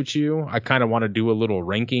honest with you. I kind of want to do a little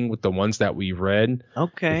ranking with the ones that we've read.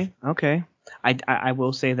 Okay. I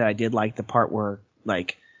will say that I did like the part where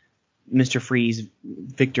like Mr. Freeze,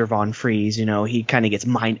 Victor Von Freeze, you know, he kind of gets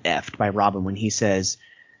mind effed by Robin when he says,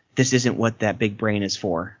 "This isn't what that big brain is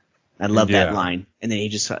for." I love that line. And then he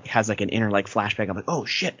just has like an inner like flashback. I'm like, oh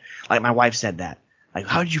shit, like my wife said that. Like,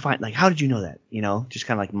 how did you know that? You know, just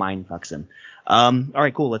kind of like mind fucks him. All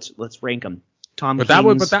right, cool. Let's rank them. But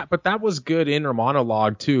that was good inner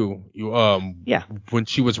monologue too. When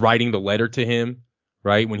she was writing the letter to him,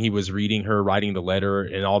 right? When he was reading her writing the letter,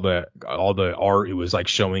 and all the art, it was like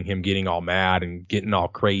showing him getting all mad and getting all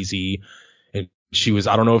crazy. And she was,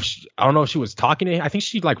 I don't know if she was talking to him. I think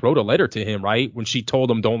she like wrote a letter to him, right? When she told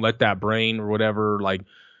him, "Don't let that brain or whatever, like,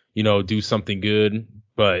 you know, do something good."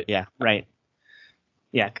 But yeah, right.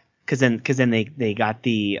 Yeah. because then they got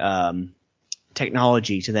the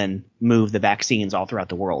technology to then move the vaccines all throughout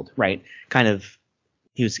the world, right? Kind of,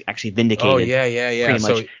 he was actually vindicated. Oh yeah. Pretty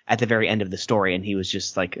So much at the very end of the story, and he was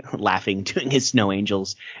just like laughing, doing his snow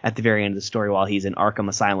angels at the very end of the story while he's in Arkham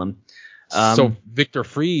Asylum. So Victor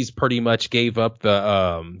Fries pretty much gave up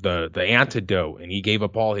the antidote, and he gave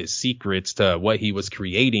up all his secrets to what he was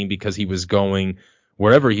creating because he was going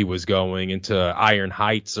wherever he was going, into Iron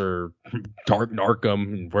Heights or Dark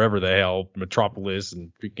Arkham and wherever the hell, Metropolis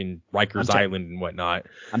and freaking Rikers Island and whatnot.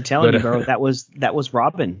 I'm telling you, bro, that was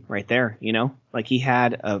Robin right there. You know, like he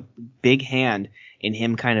had a big hand in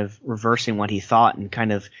him kind of reversing what he thought and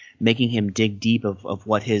kind of making him dig deep of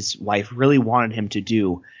what his wife really wanted him to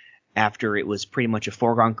do, after it was pretty much a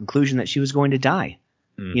foregone conclusion that she was going to die,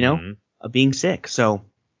 you know, of being sick. So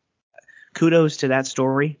kudos to that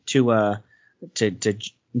story, to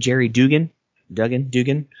Jerry Dugan,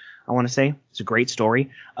 I want to say. It's a great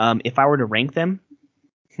story. If I were to rank them,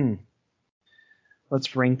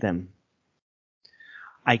 let's rank them.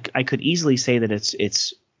 I could easily say that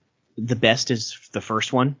it's the best is the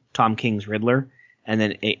first one, Tom King's Riddler, and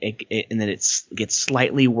then it gets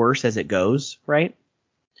slightly worse as it goes, right?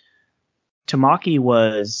 Tamaki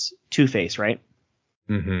was Two-Face, right?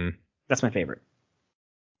 Mm-hmm. That's my favorite.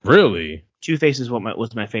 Really? Two-Face is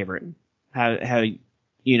was my favorite. How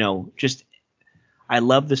you know, just I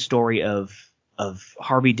love the story of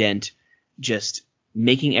Harvey Dent just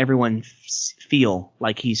making everyone feel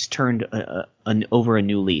like he's turned over a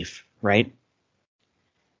new leaf, right?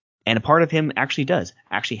 And a part of him actually does.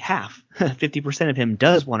 Actually, half, 50% of him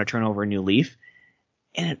does want to turn over a new leaf,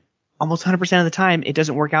 and almost 100% of the time, it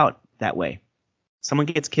doesn't work out that way. Someone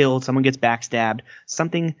gets killed, someone gets backstabbed,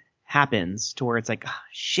 something happens to where it's like,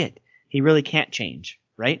 shit, he really can't change,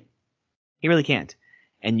 right? He really can't.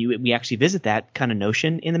 And we actually visit that kind of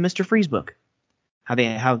notion in the Mr. Freeze book.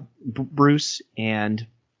 How Bruce and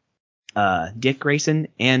Dick Grayson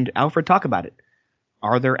and Alfred talk about it.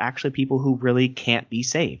 Are there actually people who really can't be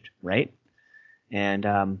saved, right? And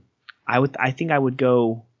I think I would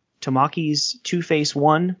go Tamaki's Two-Face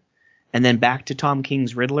 1, and then back to Tom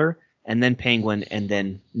King's Riddler, and then Penguin, and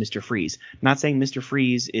then Mr. Freeze. I'm not saying Mr.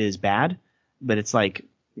 Freeze is bad, but it's like,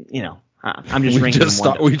 you know, I'm just ranking him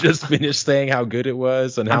one. We just finished saying how good it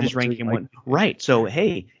was, and I'm just ranking him one. Right. So,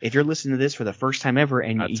 hey, if you're listening to this for the first time ever,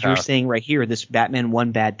 and you're saying right here, this Batman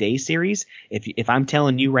One Bad Day series, if I'm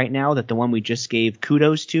telling you right now that the one we just gave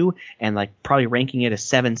kudos to, and like probably ranking it a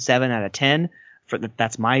 7 out of 10,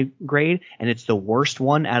 that's my grade, and it's the worst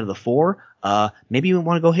one out of the 4, maybe you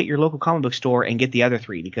want to go hit your local comic book store and get the other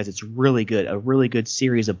 3, because it's really good, a really good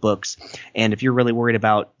series of books. And if you're really worried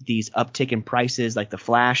about these uptick in prices, like the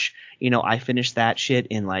Flash, you know, I finished that shit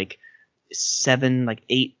in like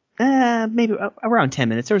 8, maybe around 10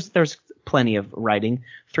 minutes. There's plenty of writing.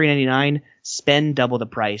 $3.99, spend double the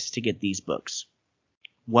price to get these books.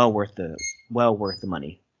 Well worth the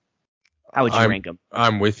money. How would you rank them?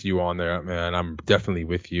 I'm with you on that, man. I'm definitely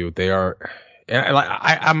with you. They are, and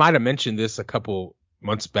I might have mentioned this a couple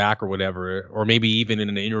months back or whatever, or maybe even in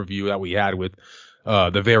an interview that we had with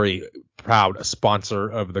the very proud sponsor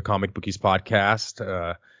of the Comic Bookies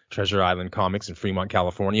podcast, Treasure Island Comics in Fremont,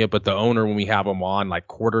 California. But the owner, when we have him on like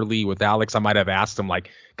quarterly with Alex, I might have asked him, like,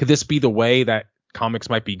 could this be the way that comics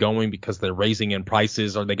might be going because they're raising in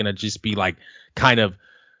prices? Are they going to just be like kind of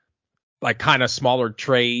smaller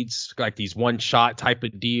trades, like these one shot type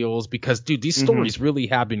of deals? Because dude, these stories really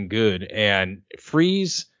have been good. And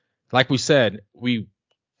Freeze, like we said, we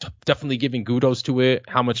definitely giving kudos to it,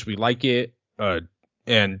 how much we like it.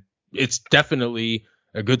 And it's definitely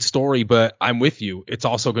a good story, but I'm with you. It's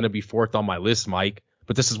also going to be 4th on my list, Mike.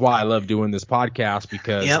 But this is why I love doing this podcast,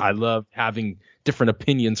 because I love having different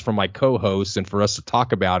opinions from my co-hosts and for us to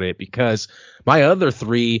talk about it, because my other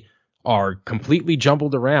 3 are completely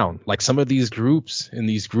jumbled around. Like some of these groups in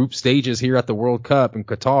these group stages here at the World Cup in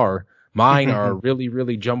Qatar, mine are really,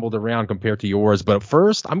 really jumbled around compared to yours. But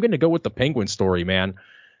first, I'm going to go with the Penguin story, man.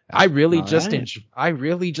 I really just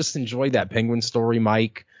enjoyed that Penguin story,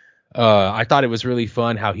 Mike. I thought it was really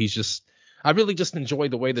fun how I really just enjoyed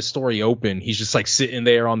the way the story opened. He's just like sitting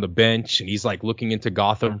there on the bench and he's like looking into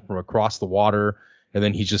Gotham from across the water. And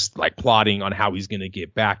then he's just like plotting on how he's going to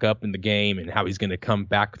get back up in the game and how he's going to come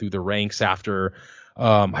back through the ranks after.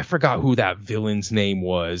 I forgot who that villain's name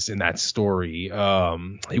was in that story.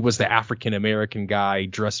 He was the African-American guy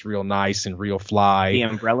dressed real nice and real fly. The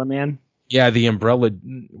Umbrella Man? Yeah, the Umbrella.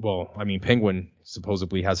 Well, I mean, Penguin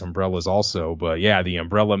supposedly has umbrellas also. But yeah, the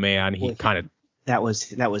Umbrella Man, he kind of. That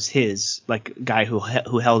was his, like, guy who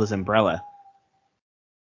held his umbrella.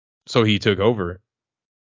 So he took over.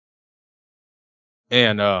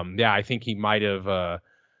 And I think he might have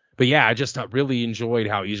But yeah, I just really enjoyed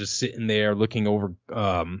how he's just sitting there looking over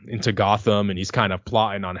into Gotham, and he's kind of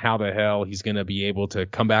plotting on how the hell he's gonna be able to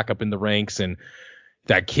come back up in the ranks. And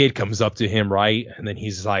that kid comes up to him, right? And then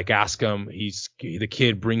he's like, ask him. The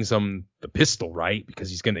kid brings him the pistol, right? Because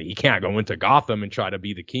he can't go into Gotham and try to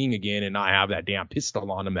be the king again and not have that damn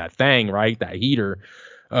pistol on him, that thing, right? That heater.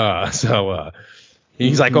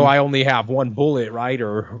 He's like, oh, I only have one bullet, right?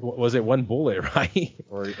 Or was it one bullet, right?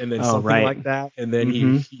 And then something like that. And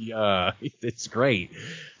then it's great.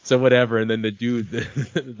 So whatever. And then the dude,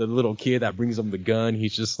 the little kid that brings him the gun,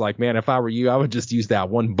 he's just like, man, if I were you, I would just use that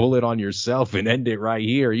one bullet on yourself and end it right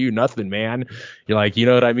here. You nothing, man. You're like, you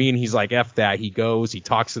know what I mean? He's like, F that. He goes, he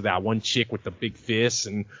talks to that one chick with the big fists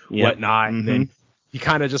and whatnot. And then he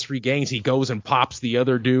kind of just regains. He goes and pops the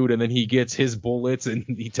other dude, and then he gets his bullets, and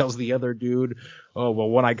he tells the other dude, oh, well,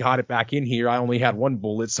 when I got it back in here, I only had one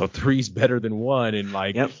bullet, so three's better than one. And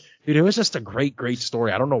like, dude, it was just a great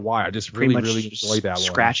story. I don't know why. I just really enjoyed that one.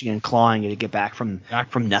 Scratching and clawing to get back from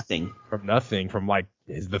nothing. From like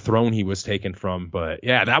the throne he was taken from. But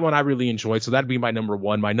yeah, that one I really enjoyed. So that'd be my number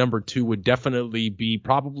one. My number two would definitely be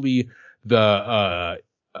probably the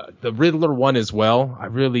Riddler one as well. I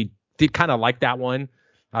really did kind of like that one.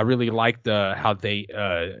 I really liked how they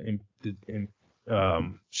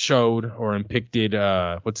showed or depicted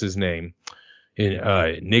what's his name?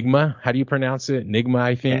 Enigma. How do you pronounce it? Enigma,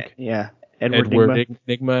 I think. Yeah. Edward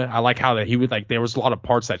Enigma. I like how that he would like. There was a lot of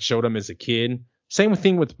parts that showed him as a kid. Same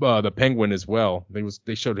thing with the Penguin as well.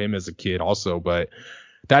 They showed him as a kid also. But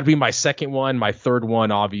that'd be my second one. My third one,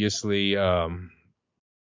 obviously. My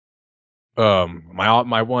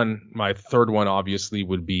third one obviously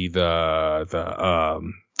would be the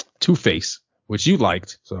Two-Face, which you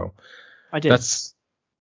liked. So I did.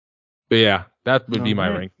 But yeah, that would be my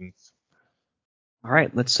rankings. All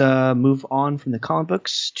right, let's move on from the comic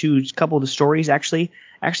books to a couple of the stories. Actually,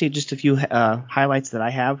 just a few highlights that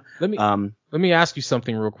I have. Let me ask you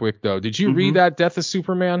something real quick though. Did you read that Death of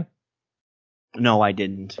Superman? No, I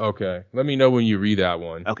didn't. Okay, let me know when you read that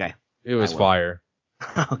one. Okay, it was fire.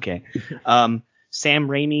 Okay, Sam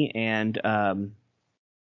Raimi and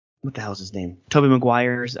what the hell's his name? Tobey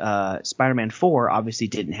Maguire's Spider-Man 4 obviously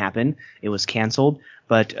didn't happen. It was canceled,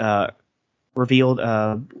 but revealed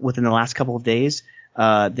within the last couple of days.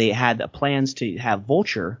 They had plans to have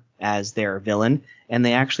Vulture as their villain, and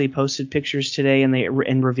they actually posted pictures today,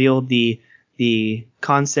 and revealed the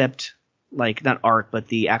concept, like not art, but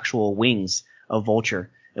the actual wings of Vulture.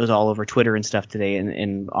 It was all over Twitter and stuff today,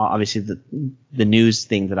 and obviously the news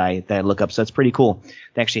thing that I look up. So it's pretty cool.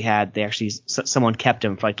 Someone kept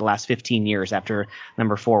him for like the last 15 years after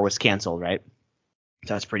number 4 was canceled, right?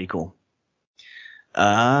 So that's pretty cool.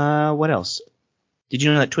 What else? Did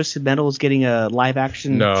you know that Twisted Metal is getting a live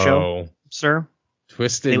action show, sir?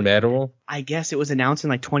 Twisted Metal? I guess it was announced in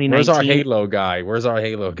like 2019. Where's our Halo guy?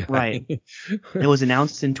 Right. It was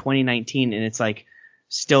announced in 2019, and it's like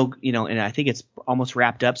still, and I think it's almost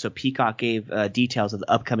wrapped up. So Peacock gave details of the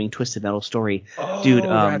upcoming Twisted Metal story. Oh, dude,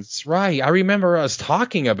 that's right. I remember us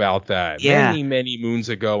talking about that many moons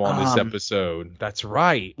ago on this episode. That's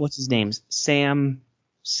right. What's his name? Sam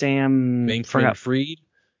Bankman-Fried?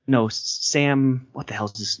 No, Sam. What the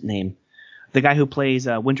hell's his name? The guy who plays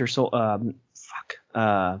Winter Soldier. What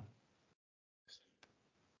the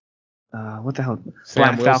hell?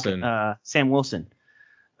 Sam Wilson. Falcon. Sam Wilson.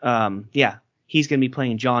 Yeah, he's gonna be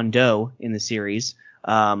playing John Doe in the series.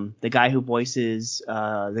 The guy who voices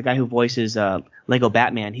Lego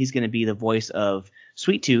Batman, he's gonna be the voice of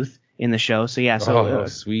Sweet Tooth in the show. So yeah,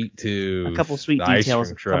 Sweet Tooth. A couple sweet details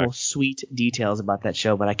about that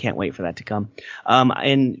show, but I can't wait for that to come.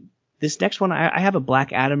 And this next one, I have a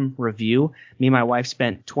Black Adam review. Me and my wife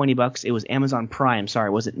spent $20. It was Amazon Prime. Sorry,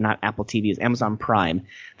 was it not Apple TV? It was Amazon Prime.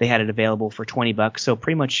 They had it available for $20. So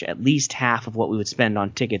pretty much at least half of what we would spend on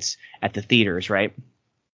tickets at the theaters, right?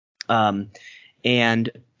 And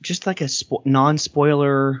just like a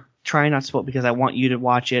non-spoiler, try not to spoil because I want you to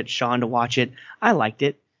watch it, Sean to watch it. I liked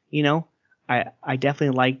it. I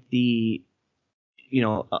definitely like a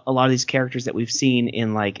lot of these characters that we've seen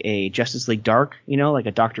in like a Justice League Dark, like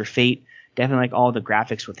a Dr. Fate. Definitely like all the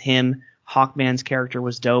graphics with him. Hawkman's character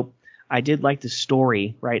was dope. I did like the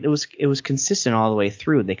story, right? It was consistent all the way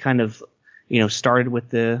through. They kind of, started with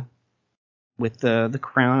the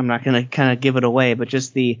crown. I'm not going to kind of give it away, but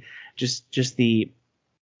just the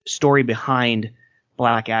story behind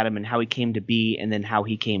Black Adam and how he came to be, and then how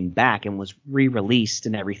he came back and was re-released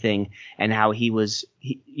and everything, and how you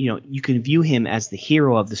can view him as the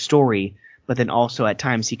hero of the story, but then also at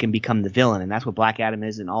times he can become the villain, and that's what Black Adam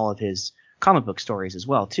is in all of his comic book stories as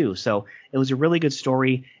well too. So it was a really good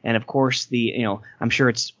story. And of course I'm sure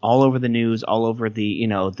it's all over the news, all over the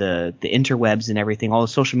interwebs and everything, all the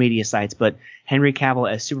social media sites. But Henry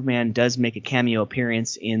Cavill as Superman does make a cameo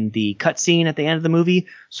appearance in the cutscene at the end of the movie.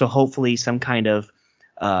 So hopefully some kind of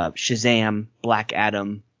Shazam, Black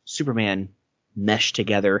Adam, Superman mesh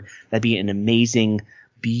together. That'd be an amazing,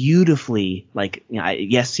 beautifully,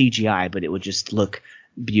 yes, CGI, but it would just look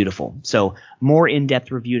beautiful. So more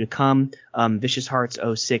in-depth review to come. Vicious Hearts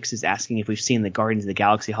 06 is asking if we've seen the Guardians of the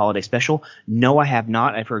Galaxy holiday special. No, I have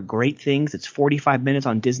not. I've heard great things. It's 45 minutes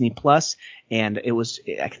on Disney Plus, and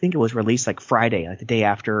I think it was released like Friday, like the day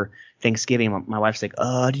after Thanksgiving. My wife's like,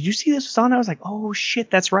 did you see this was on? I was like, oh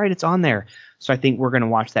shit, that's right, it's on there. So I think we're going to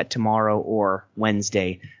watch that tomorrow or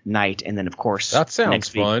Wednesday night. And then, of course, that sounds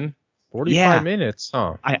next week, fun. 45 minutes,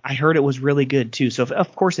 huh? I heard it was really good, too. So,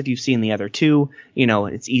 of course, if you've seen the other two,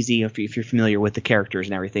 it's easy if you're familiar with the characters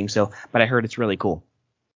and everything. So, but I heard it's really cool.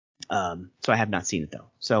 So I have not seen it,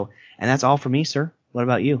 though. So, and that's all for me, sir. What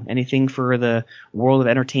about you? Anything for the world of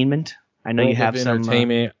entertainment? I know you have some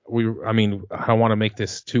entertainment. I don't want to make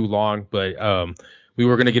this too long, but we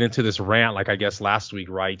were going to get into this rant, like I guess last week,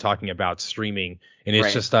 right? Talking about streaming, and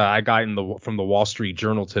it's just I got from the Wall Street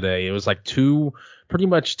Journal today. It was like pretty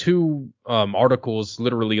much two articles,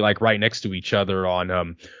 literally like right next to each other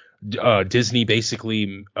on Disney.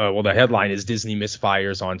 Basically, the headline is Disney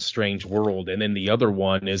misfires on Strange World, and then the other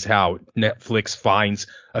one is how Netflix finds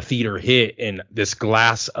a theater hit in this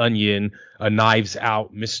Glass Onion, a Knives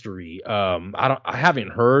Out mystery. I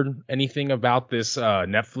haven't heard anything about this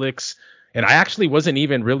Netflix. And I actually wasn't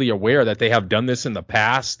even really aware that they have done this in the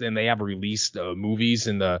past, and they have released movies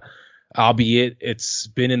albeit it's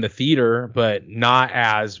been in the theater, but not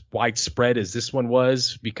as widespread as this one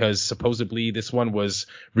was, because supposedly this one was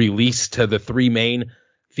released to the three main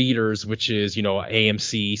theaters, which is,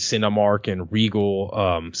 AMC, Cinemark, and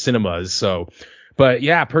Regal Cinemas. So, but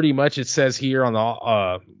yeah, pretty much it says here on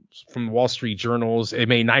the from the Wall Street Journals, it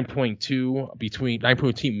made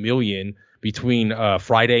 9.2 million between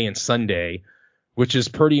Friday and Sunday, which is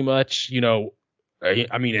pretty much,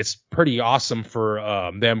 it's pretty awesome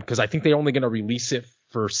for them, because I think they're only going to release it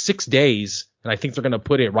for 6 days, and I think they're going to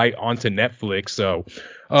put it right onto Netflix. So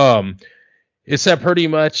it said pretty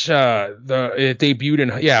much it debuted in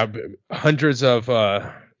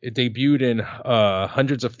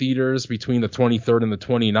hundreds of theaters between the 23rd and the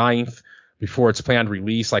 29th before its planned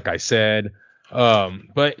release, like I said.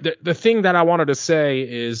 But the thing that I wanted to say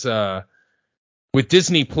is with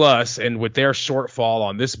Disney Plus and with their shortfall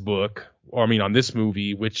on this on this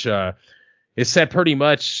movie, which it said pretty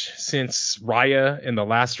much since Raya and the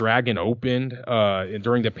Last Dragon opened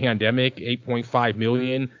during the pandemic, 8.5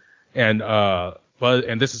 million, and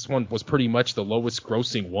this one was pretty much the lowest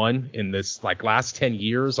grossing one in this last 10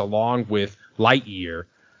 years, along with Lightyear.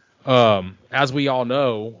 As we all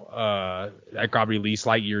know, that got released,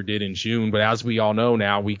 Lightyear did in June, but as we all know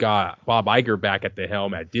now, we got Bob Iger back at the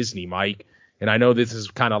helm at Disney, Mike. And I know this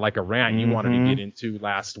is kind of like a rant you wanted to get into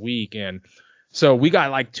last week. And so we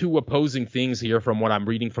got two opposing things here from what I'm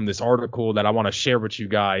reading from this article that I want to share with you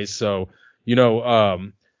guys. So,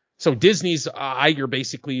 so Disney's Iger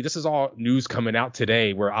basically, this is all news coming out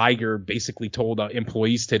today, where Iger basically told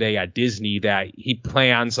employees today at Disney that he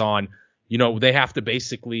plans on, they have to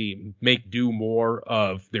basically do more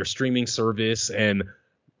of their streaming service and,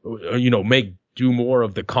 do more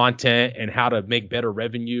of the content and how to make better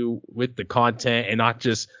revenue with the content, and not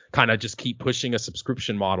just keep pushing a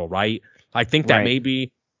subscription model, right? I think that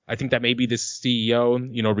maybe this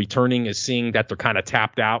CEO, returning, is seeing that they're kind of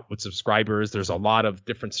tapped out with subscribers. There's a lot of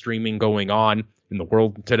different streaming going on in the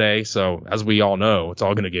world today. So as we all know, it's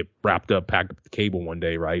all going to get wrapped up, packed up the cable one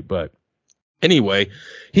day, right? But anyway,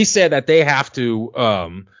 he said that they have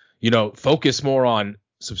to, focus more on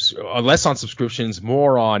less on subscriptions,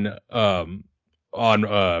 more on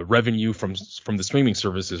revenue from the streaming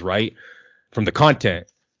services, right? From the content.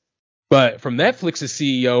 But from Netflix's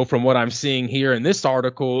CEO, from what I'm seeing here in this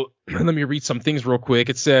article, let me read some things real quick.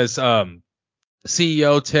 It says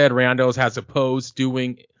CEO Ted Randos has opposed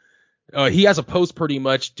pretty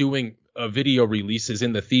much doing video releases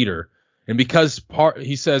in the theater. And because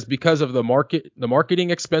of the marketing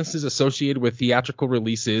expenses associated with theatrical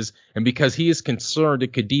releases, and because he is concerned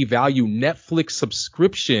it could devalue Netflix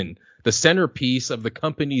subscription, the centerpiece of the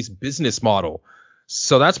company's business model.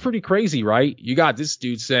 So that's pretty crazy, right? You got this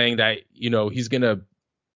dude saying that,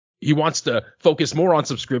 he wants to focus more on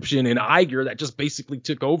subscription, and Iger, that just basically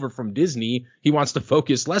took over from Disney, he wants to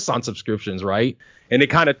focus less on subscriptions, right? And it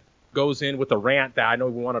kind of goes in with a rant that I know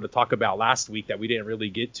we wanted to talk about last week that we didn't really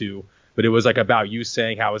get to. but it was like about you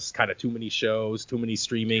saying how it's kind of too many shows, too many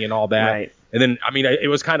streaming and all that. Right. And then, I mean, it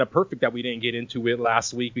was kind of perfect that we didn't get into it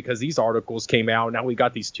last week because these articles came out. Now we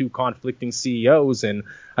got these two conflicting CEOs, and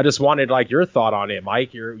I just wanted like your thought on it,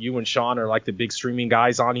 Mike. You and Sean are like the big streaming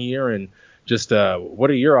guys on here, and just what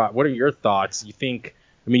are your thoughts? You think?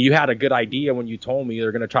 I mean, you had a good idea when you told me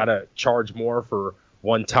they're going to try to charge more for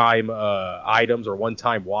one-time items or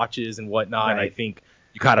one-time watches and whatnot. Right. And I think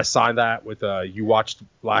you kind of signed that with you watched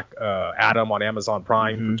Black Adam on Amazon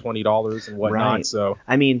Prime for $20 and whatnot. Right. So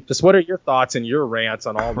I mean, just what are your thoughts and your rants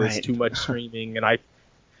on all this Right. too much streaming? And I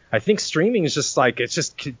think streaming is just like it's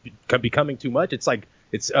just becoming too much. It's like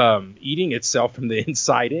it's eating itself from the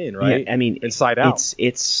inside in, right? Yeah, I mean, Inside Out.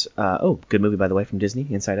 It's good movie by the way from Disney,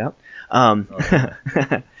 Inside Out.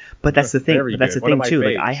 But that's the thing. Very But that's good. the One of thing my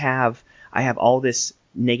too. Like faves. I have all this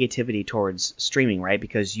negativity towards streaming, right?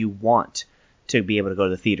 Because you want to be able to go to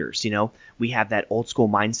the theaters. You know, we have that old school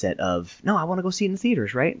mindset of no, I want to go see it in the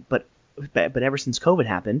theaters, right? But ever since COVID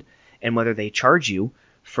happened, and whether they charge you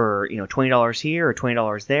for $20 here or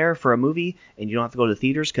 $20 there for a movie, and you don't have to go to the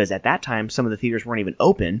theaters because at that time some of the theaters weren't even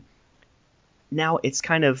open. Now it's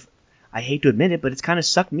kind of, I hate to admit it, but it's kind of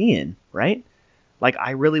sucked me in, right? Like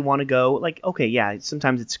I really want to go. Like okay, yeah,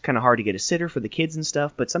 sometimes it's kind of hard to get a sitter for the kids and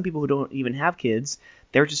stuff, but some people who don't even have kids,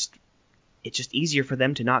 it's just easier for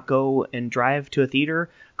them to not go and drive to a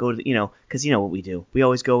theater, go to because you know what we do. We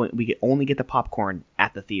always go and only get the popcorn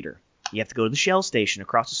at the theater. You have to go to the Shell station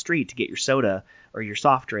across the street to get your soda or your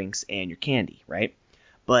soft drinks and your candy, right?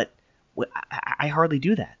 But I hardly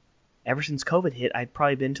do that. Ever since COVID hit, I've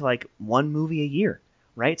probably been to like one movie a year,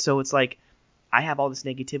 right? So it's like I have all this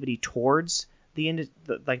negativity towards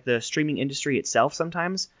the streaming industry itself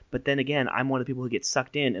sometimes, but then again, I'm one of the people who gets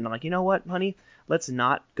sucked in, and I'm like, you know what, honey, let's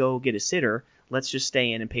not go get a sitter. Let's just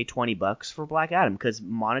stay in and pay $20 for Black Adam because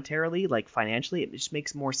monetarily, like financially, it just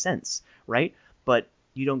makes more sense, right? But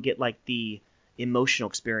you don't get like the emotional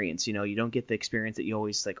experience, you don't get the experience that you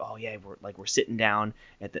always like, oh yeah, we're sitting down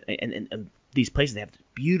at the and these places, they have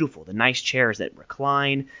the nice chairs that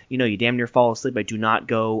recline, you damn near fall asleep. I do not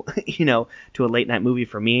go to a late night movie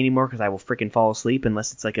for me anymore because I will freaking fall asleep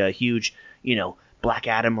unless it's like a huge Black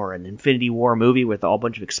Adam or an Infinity War movie with all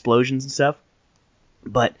bunch of explosions and stuff.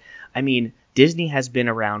 But I mean, Disney has been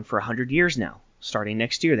around for 100 years now. Starting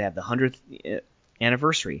next year, they have the 100th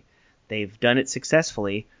anniversary. They've done it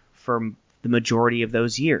successfully for the majority of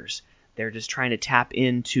those years. They're just trying to tap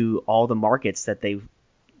into all the markets that they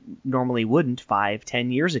normally wouldn't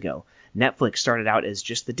 5-10 years ago. Netflix started out as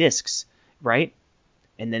just the discs, right?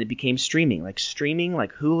 And then it became streaming. Like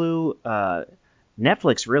Hulu,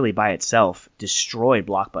 Netflix really by itself destroyed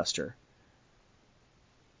Blockbuster.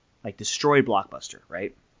 Like destroyed Blockbuster,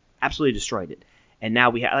 right? Absolutely destroyed it. And now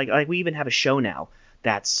we have like we even have a show now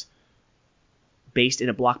that's based in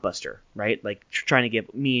a Blockbuster, right? Like trying to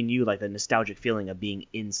give me and you like the nostalgic feeling of being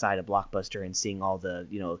inside a Blockbuster and seeing all the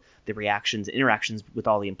the reactions, interactions with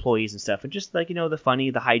all the employees and stuff, and just like the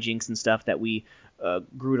funny, the hijinks and stuff that we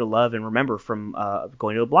grew to love and remember from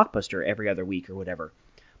going to a Blockbuster every other week or whatever.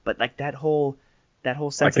 But like that whole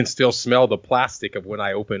sense. I can still smell the plastic of when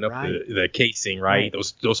I open up Right. the casing, right?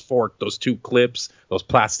 Those two clips, those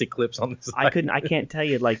plastic clips on the side. I can't tell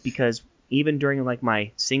you, like, because even during like my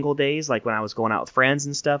single days, like when I was going out with friends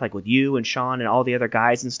and stuff, like with you and Sean and all the other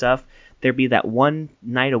guys and stuff, there'd be that one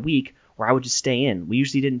night a week where I would just stay in. We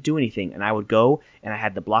usually didn't do anything, and I would go and I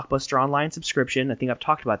had the Blockbuster Online subscription. I think I've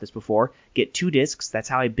talked about this before. Get 2 discs. That's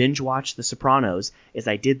how I binge watched The Sopranos. Is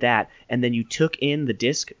I did that, and then you took in the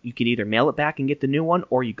disc. You could either mail it back and get the new one,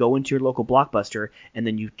 or you go into your local Blockbuster and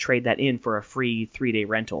then you trade that in for a free 3-day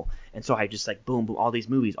rental. And so I just like boom, boom, all these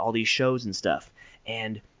movies, all these shows and stuff.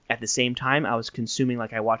 And at the same time, I was consuming,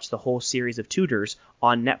 like I watched the whole series of Tudors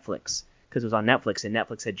on Netflix because it was on Netflix, and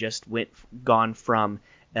Netflix had just gone from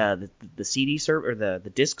the CD server or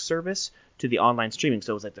the disc service to the online streaming.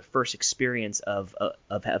 So it was like the first experience of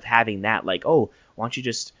having that. Like, oh, why don't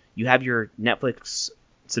you have your Netflix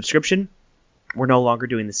subscription? We're no longer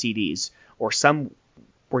doing the CDs, or some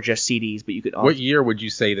were just CDs, but you could. What year would you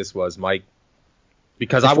say this was, Mike?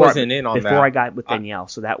 Because I wasn't in on that. Before I got with Danielle.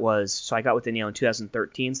 So I got with Danielle in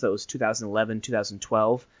 2013. So it was 2011,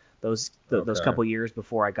 2012. Those couple years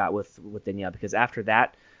before I got with Danielle. Because after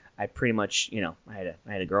that, I pretty much, I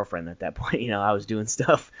had a girlfriend at that point. I was doing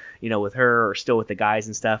stuff, with her or still with the guys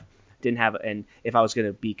and stuff. And if I was going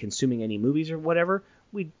to be consuming any movies or whatever,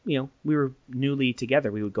 we were newly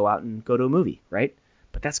together. We would go out and go to a movie, right?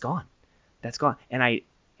 But that's gone. And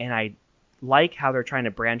I like how they're trying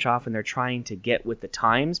to branch off and they're trying to get with the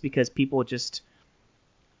times, because people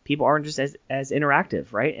aren't just as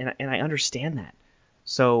interactive, right? And I understand that.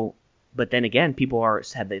 So But then again,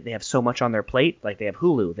 they have so much on their plate. Like they have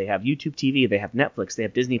Hulu, they have YouTube TV, they have Netflix, they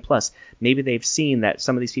have Disney Plus. Maybe they've seen that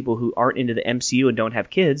some of these people who aren't into the MCU and don't have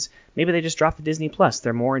kids, maybe they just drop the Disney Plus.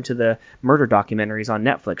 They're more into the murder documentaries on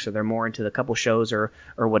Netflix, or they're more into the couple shows or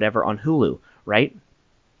whatever on Hulu, right?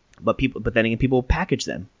 But then again, people package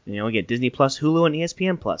them. You get Disney Plus, Hulu, and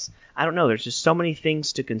ESPN Plus. I don't know. There's just so many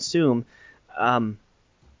things to consume. And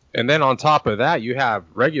then on top of that, you have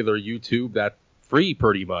regular YouTube that's free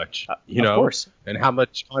pretty much, Of course. And how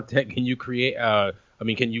much content can you create?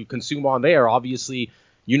 Can you consume on there? Obviously,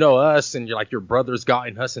 us, and your brother's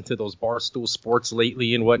gotten us into those Barstool Sports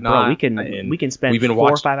lately and whatnot. Bro, we can spend 4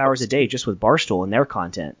 or 5 hours a day just with Barstool and their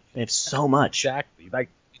content. They have so much. Exactly. Like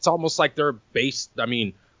it's almost like they're based.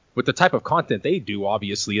 With the type of content they do,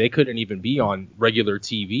 obviously they couldn't even be on regular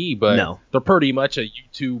TV, but No. They're pretty much a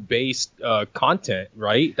YouTube-based content,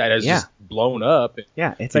 right? That has just blown up.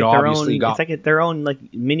 Yeah, it's like their own. It's like their own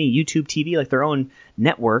like mini YouTube TV, like their own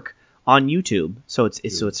network on YouTube. So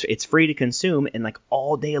it's free to consume, and like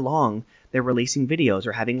all day long they're releasing videos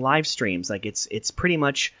or having live streams. Like it's pretty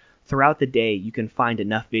much throughout the day you can find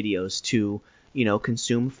enough videos to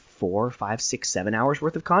consume 4, 5, 6, 7 hours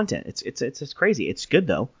worth of content. It's crazy. It's good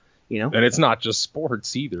though. And it's not just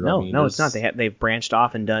sports either. No, it's not. They've branched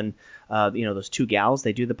off and done, those two gals.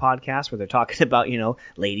 They do the podcast where they're talking about,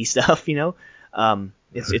 lady stuff.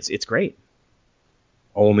 It's great.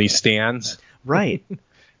 Only Stans. Right.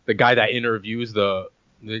 The guy that interviews there's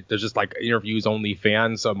just like interviews only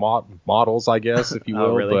fans, models, I guess, if you will.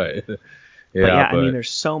 Oh, really? But there's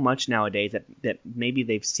so much nowadays that maybe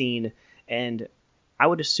they've seen, and I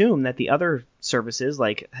would assume that the other services,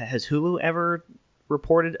 like has Hulu ever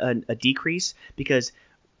reported a decrease? Because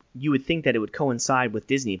you would think that it would coincide with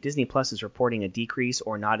Disney. If Disney Plus is reporting a decrease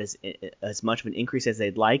or not as much of an increase as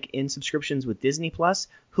they'd like in subscriptions with Disney Plus,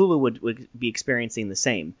 Hulu would be experiencing the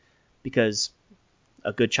same, because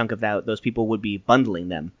a good chunk of those people would be bundling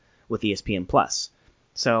them with ESPN Plus.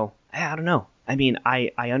 So I don't know.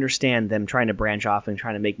 I understand them trying to branch off and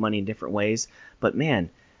trying to make money in different ways, but man,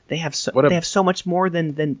 they have so much more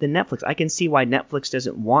than Netflix. I can see why Netflix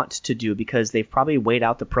doesn't want to do, because they've probably weighed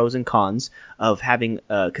out the pros and cons of having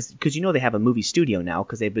because they have a movie studio now,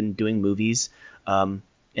 because they've been doing movies and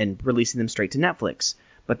releasing them straight to Netflix.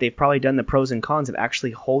 But they've probably done the pros and cons of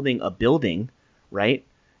actually holding a building, right?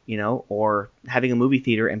 Or having a movie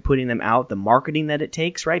theater and putting them out, the marketing that it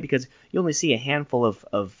takes, right? Because you only see a handful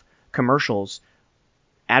of commercials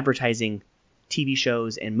advertising TV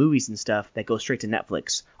shows and movies and stuff that go straight to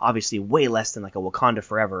Netflix. Obviously way less than like a Wakanda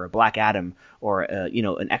Forever or Black Adam or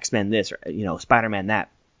an X-Men this or Spider-Man that.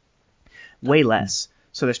 Way less.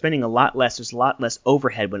 So they're spending a lot less. There's a lot less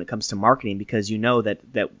overhead when it comes to marketing, because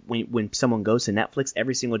that when someone goes to Netflix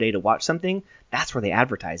every single day to watch something, that's where they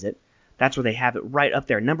advertise it. That's where they have it right up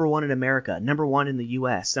there. Number 1 in America, number 1 in the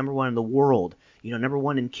US, number 1 in the world, number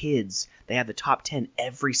 1 in kids. They have the top 10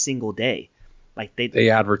 every single day. Like they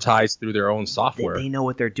advertise through their own software. They know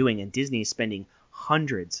what they're doing, and Disney is spending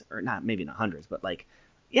hundreds, or maybe not hundreds, but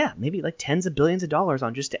maybe like tens of billions of dollars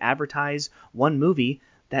on just to advertise one movie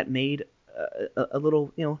that made a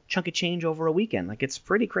little chunk of change over a weekend. Like it's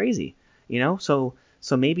pretty crazy, So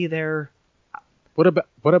maybe they're. What about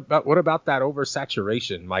that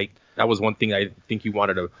oversaturation, Mike? That was one thing I think you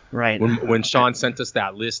wanted to. Right. When Sean sent us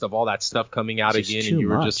that list of all that stuff coming out again, and you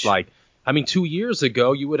were just like. 2 years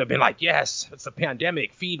ago, you would have been like, yes, it's a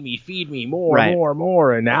pandemic. Feed me more, right.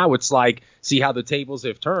 more. And now it's like, see how the tables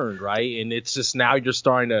have turned, right? And it's just now you're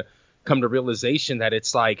starting to come to realization that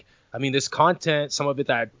it's like, this content, some of it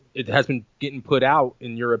that it has been getting put out,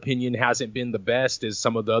 in your opinion, hasn't been the best as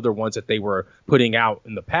some of the other ones that they were putting out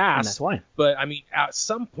in the past. And that's why. But, at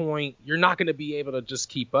some point, you're not going to be able to just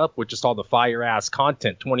keep up with just all the fire-ass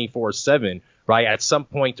content 24/7, right? At some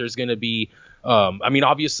point, there's going to be...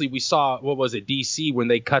 obviously we saw, what was it, DC, when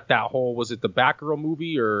they cut that whole, was it the Batgirl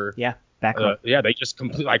movie or? Yeah, Batgirl. They just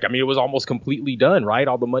it was almost completely done, right?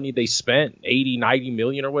 All the money they spent, 80-90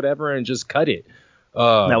 million or whatever, and just cut it.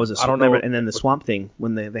 That was I don't know. And then the Swamp Thing,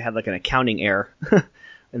 when they had like an accounting error,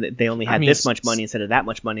 and they only had this much money instead of that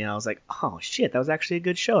much money, and I was like, oh shit, that was actually a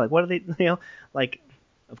good show. Like, what are they,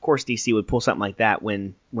 of course DC would pull something like that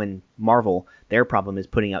when Marvel, their problem is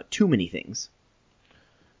putting out too many things.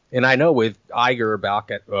 And I know with Iger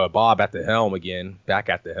Bob at the helm again, back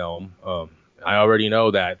at the helm, I already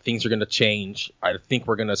know that things are going to change. I think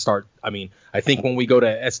we're going to start. I think when we go to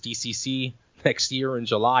SDCC next year in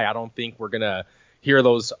July, I don't think we're going to hear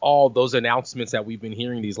all those announcements that we've been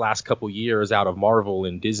hearing these last couple years out of Marvel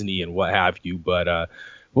and Disney and what have you. But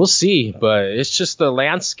we'll see. But it's just the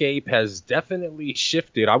landscape has definitely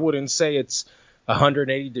shifted. I wouldn't say it's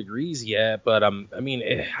 180 degrees yet, but I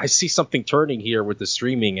mean, I see something turning here with the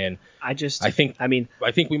streaming, and I think mean,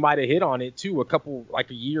 we might have hit on it too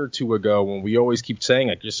a year or two ago, when we always keep saying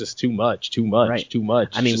like it's just too much, right. too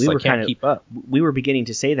much. I mean, we were can't keep up. We were beginning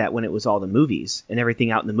to say that when it was all the movies and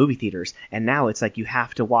everything out in the movie theaters, and now it's like you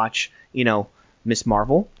have to watch, Miss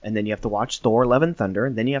Marvel, and then you have to watch Thor: Love and Thunder,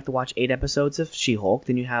 and then you have to watch 8 episodes of She-Hulk,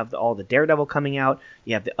 then you have all the Daredevil coming out,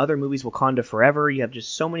 you have the other movies, Wakanda Forever, you have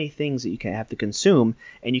just so many things that you have to consume,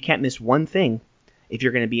 and you can't miss one thing if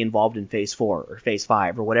you're going to be involved in Phase 4 or Phase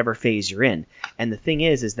 5 or whatever phase you're in. And the thing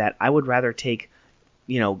is that I would rather take,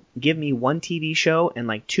 give me one TV show and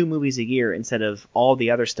like 2 movies a year instead of all the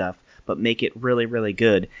other stuff, but make it really, really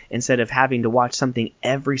good, instead of having to watch something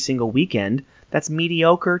every single weekend that's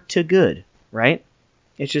mediocre to good. Right?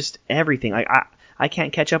 It's just everything. I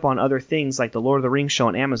can't catch up on other things like the Lord of the Rings show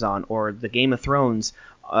on Amazon or the Game of Thrones,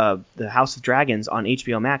 the House of Dragons on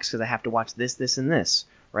HBO Max, because I have to watch this, and this.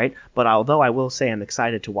 Right? But although I will say I'm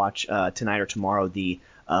excited to watch tonight or tomorrow the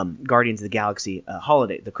Guardians of the Galaxy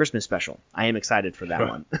holiday, the Christmas special. I am excited for that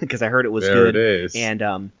one because I heard it was good. There it is.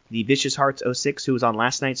 And the Vicious Hearts 06, who was on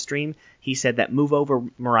last night's stream, he said that Move Over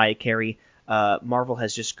Mariah Carey, Marvel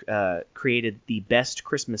has just created the best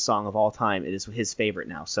Christmas song of all time. It is his favorite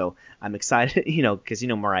now. So I'm excited, because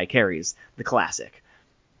Mariah Carey is the classic.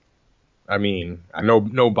 I mean,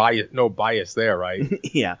 no bias there, right?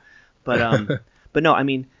 Yeah, but but no, I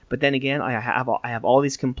mean, but then again, I have all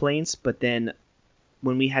these complaints. But then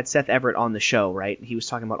when we had Seth Everett on the show, right, he was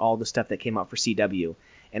talking about all the stuff that came out for CW,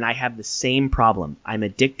 and I have the same problem. I'm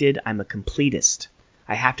addicted. I'm a completist.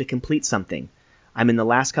 I have to complete something. I'm in the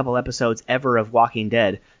last couple episodes ever of Walking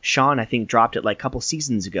Dead. Sean, I think, dropped it like a couple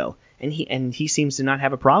seasons ago, and he seems to not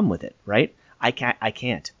have a problem with it, right? I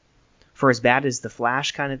can't. For as bad as the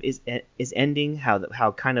Flash kind of is ending,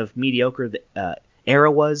 how kind of mediocre the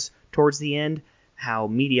era was towards the end, how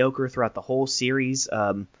mediocre throughout the whole series,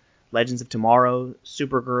 Legends of Tomorrow,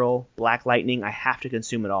 Supergirl, Black Lightning, I have to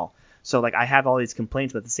consume it all. So, like, I have all these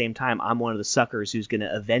complaints, but at the same time, I'm one of the suckers who's going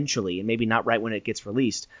to eventually, and maybe not right when it gets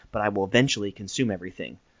released, but I will eventually consume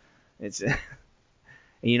everything. It's, and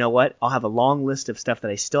you know what? I'll have a long list of stuff that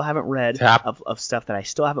I still haven't read, of stuff that I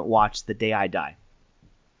still haven't watched the day I die.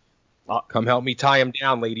 Come help me tie him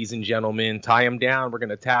down, ladies and gentlemen. Tie him down. We're going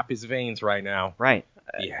to tap his veins right now. Right.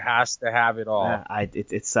 He has to have it all.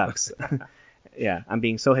 It sucks. Yeah, I'm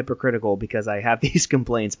being so hypocritical because I have these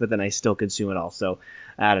complaints, but then I still consume it all. So,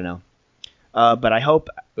 I don't know. But I hope.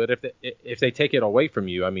 But if they take it away from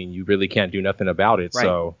you, I mean, you really can't do nothing about it. Right.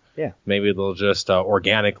 So yeah, maybe they'll just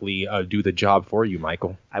organically do the job for you,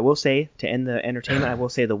 Michael. I will say, to end the entertainment, I will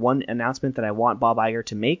say the one announcement that I want Bob Iger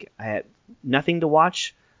to make. I had nothing to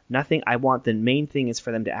watch, nothing. I want the main thing is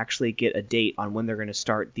for them to actually get a date on when they're going to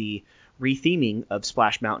start the retheming of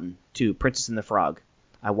Splash Mountain to Princess and the Frog.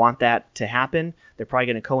 I want that to happen. They're probably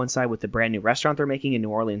going to coincide with the brand new restaurant they're making in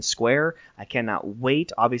New Orleans Square. I cannot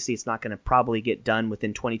wait. Obviously, it's not going to probably get done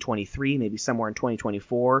within 2023, maybe somewhere in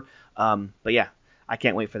 2024. But yeah, I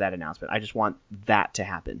can't wait for that announcement. I just want that to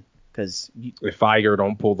happen. Because if Iger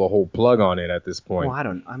don't pull the whole plug on it at this point.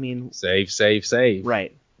 Well, I mean... Save.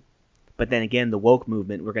 Right. But then again, the woke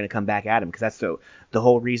movement, we're going to come back at him because that's the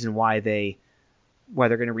whole reason why they're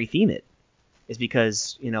going to retheme it. Is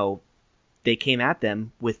because, they came at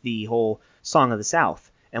them with the whole Song of the South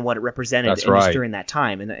and what it represented during that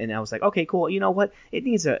time. And I was like, okay, cool. You know what? It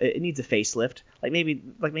needs a facelift. Like maybe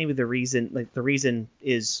the reason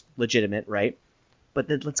is legitimate, right? But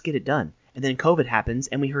then let's get it done. And then COVID happens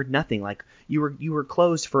and we heard nothing. Like you were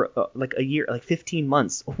closed for like a year, like 15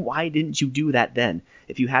 months. Why didn't you do that then?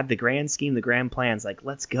 If you had the grand scheme, the grand plans, like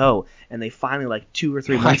let's go. And they finally, like 2 or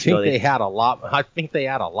 3 months ago, I think they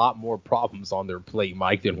had a lot more problems on their plate,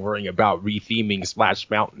 Mike, than worrying about retheming Splash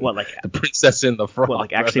Mountain. What, like the Princess and the Frog? What,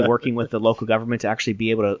 like actually working with the local government to actually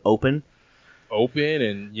be able to open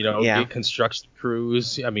and get construction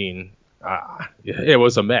crews. I mean, it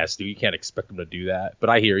was a mess, dude. You can't expect them to do that. But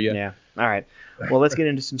I hear you. Yeah. All right. Well, let's get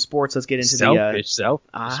into some sports. Let's get into selfish.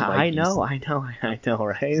 I know, right?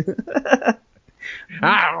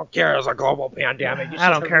 I don't care. It's a global pandemic. I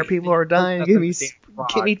don't care. People are dying. Give me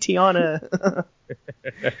Tiana.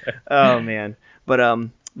 Oh man.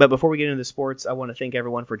 But before we get into the sports, I want to thank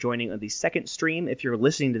everyone for joining on the second stream. If you're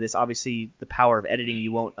listening to this, obviously the power of editing,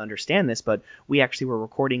 you won't understand this, but we actually were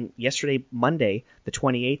recording yesterday, Monday, the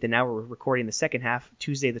 28th, and now we're recording the second half,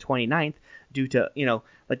 Tuesday, the 29th, due to,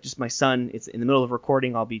 like just my son, it's in the middle of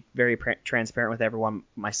recording. I'll be very transparent with everyone.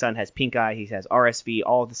 My son has pink eye. He has RSV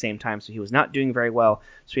all at the same time, so he was not doing very well.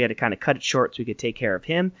 So we had to kind of cut it short so we could take care of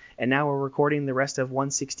him. And now we're recording the rest of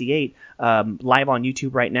 168 live on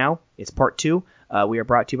YouTube right now. It's part 2. We are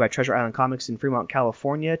brought to you by Treasure Island Comics in Fremont,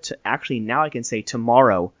 California. Actually, now I can say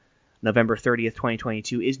tomorrow, November 30th,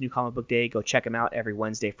 2022, is New Comic Book Day. Go check them out every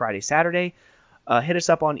Wednesday, Friday, Saturday. Hit us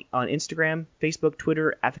up on Instagram, Facebook,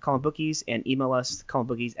 Twitter, at the Comic Bookies, and email us,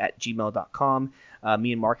 comicbookies@gmail.com.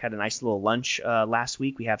 Me and Mark had a nice little lunch last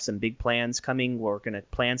week. We have some big plans coming. We're going to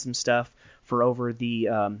plan some stuff for over the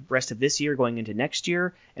rest of this year, going into next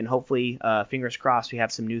year, and hopefully, fingers crossed, we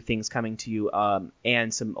have some new things coming to you,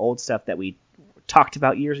 and some old stuff that we talked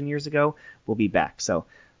about years and years ago will be back. So,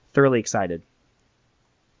 thoroughly excited.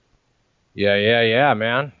 Yeah,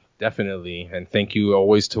 man. Definitely. And thank you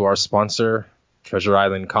always to our sponsor, Treasure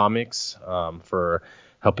Island Comics, for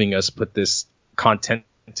helping us put this content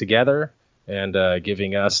together and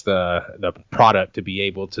giving us the product to be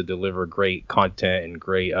able to deliver great content and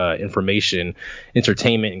great information,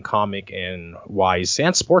 entertainment and comic and wise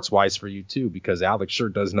and sports wise for you too, because Alex sure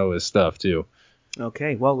does know his stuff too.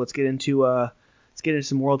 Okay, well, let's get into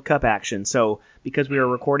some World Cup action. So because we are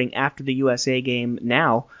recording after the USA game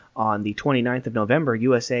now on the 29th of November,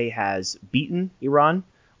 USA has beaten Iran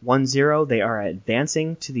 1-0. They are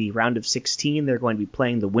advancing to the round of 16. They're going to be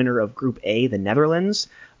playing the winner of Group A, the Netherlands.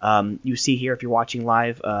 You see here, if you're watching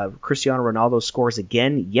live, Cristiano Ronaldo scores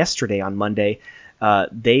again yesterday on Monday.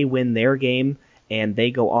 They win their game, and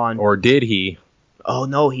they go on. Or did he? Oh,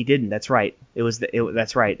 no, he didn't. That's right.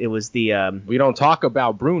 That's right. It was the... we don't talk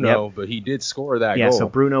about Bruno, but he did score that goal. Yeah, so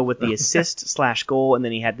Bruno with the assist / goal, and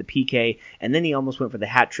then he had the PK, and then he almost went for the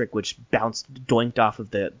hat trick, which doinked off of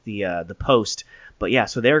the post. But yeah,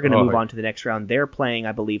 so they're going to move on to the next round. They're playing,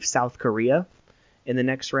 I believe, South Korea in the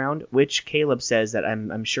next round, which Caleb says that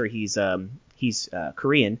I'm sure he's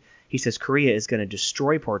Korean. He says Korea is going to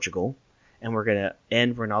destroy Portugal, and we're going to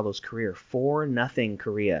end Ronaldo's career. 4-0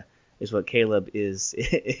 Korea is what Caleb is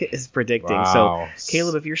predicting. Wow. So,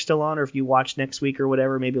 Caleb, if you're still on or if you watch next week or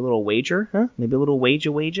whatever, maybe a little wager, huh? Maybe a little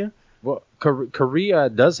wager? Well, Korea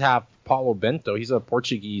does have Paulo Bento. He's a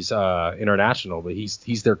Portuguese international, but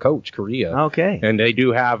he's their coach, Korea. Okay. And they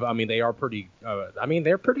do have, they are pretty,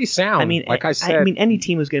 they're pretty sound. Like I said. Any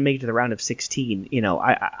team who's going to make it to the round of 16,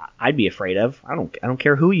 I'd be afraid of. I don't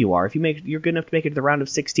care who you are. If you're good enough to make it to the round of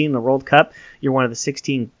 16 in the World Cup, you're one of the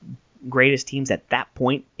 16 greatest teams at that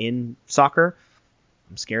point in soccer.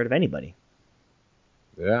 I'm scared of anybody.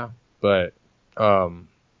 Yeah, but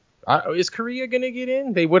is Korea going to get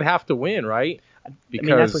in? They would have to win, right?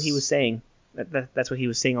 Because that's what he was saying. That's what he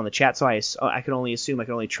was saying on the chat. So I can only assume, I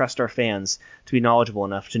can only trust our fans to be knowledgeable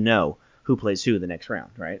enough to know who plays who the next round,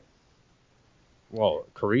 right? Well,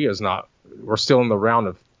 Korea's not. We're still in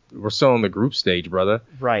the group stage, brother.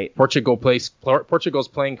 Right. Portugal's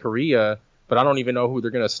playing Korea, but I don't even know who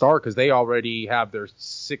they're going to start because they already have their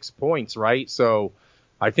 6 points, right? So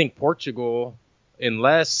I think Portugal,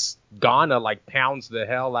 unless Ghana pounds the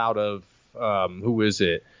hell out of who is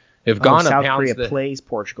it? If Ghana South pounds Korea plays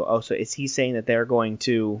Portugal. Oh, so is he saying that they're going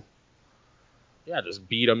to? Yeah, just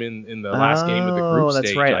beat them in the last game of the group stage. Oh,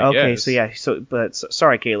 that's right. I Okay, guess.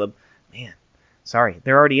 Sorry, Caleb. Man, sorry.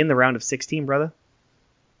 They're already in the round of 16, brother.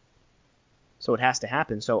 So it has to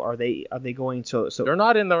happen. So are they going to? So they're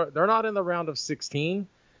not in the round of 16.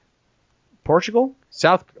 Portugal?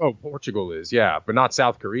 Portugal is, yeah, but not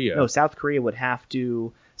South Korea. No, South Korea would have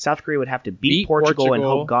to beat Portugal and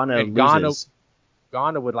hope Ghana loses.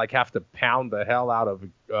 Ghana would have to pound the hell out of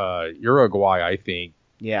Uruguay, I think.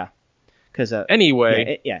 Yeah. Because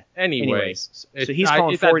Anyways, so he's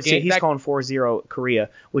calling 4-0 Korea,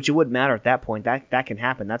 which it wouldn't matter at that point. That can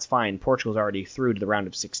happen. That's fine. Portugal's already through to the round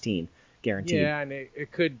of 16. Guaranteed. Yeah, and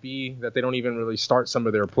it could be that they don't even really start some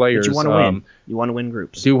of their players. But you want to win. You want to win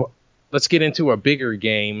groups. Let's get into a bigger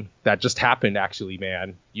game that just happened, actually,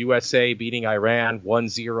 man. USA beating Iran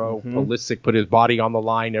 1-0. Pulisic put his body on the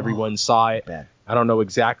line. Everyone saw it. Bad. I don't know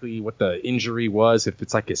exactly what the injury was. If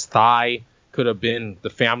it's his thigh, could have been the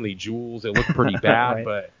family jewels. It looked pretty bad, right.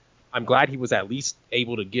 But I'm glad he was at least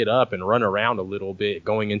able to get up and run around a little bit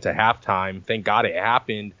going into halftime. Thank God it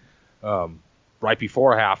happened. Right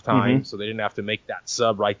before halftime, so they didn't have to make that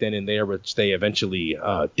sub right then and there, which they eventually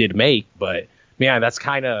did make. But, man, that's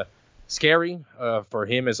kind of scary for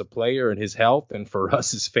him as a player and his health, and for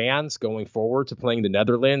us as fans going forward to playing the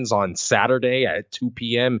Netherlands on Saturday at 2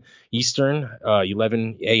 p.m. Eastern,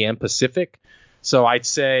 11 a.m. Pacific. So I'd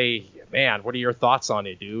say, man, what are your thoughts on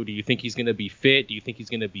it, dude? Do you think he's going to be fit? Do you think he's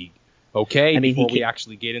going to be okay I mean, before we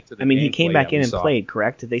actually get into the I mean, he gameplay came back that we in and saw. played,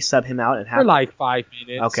 correct? Did they sub him out at half? For like 5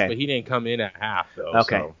 minutes, Okay. but he didn't come in at half, though.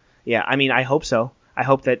 Okay. So. Yeah, I mean, I hope so. I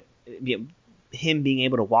hope that him being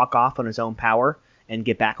able to walk off on his own power and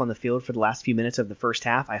get back on the field for the last few minutes of the first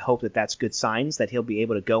half, I hope that that's good signs that he'll be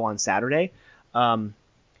able to go on Saturday.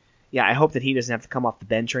 Yeah, I hope that he doesn't have to come off the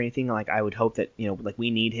bench or anything. Like, I would hope that, like, we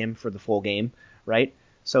need him for the full game, right?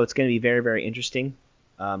 So it's going to be very, very interesting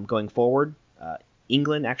going forward.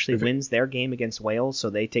 England actually wins their game against Wales, so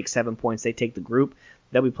they take 7 points. They take the group.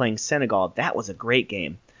 They'll be playing Senegal. That was a great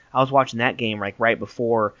game. I was watching that game like right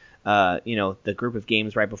before, the group of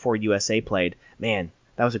games right before USA played. Man,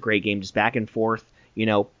 that was a great game, just back and forth.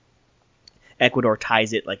 Ecuador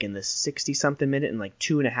ties it like in the 60-something minute, and like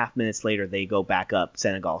 2.5 minutes later they go back up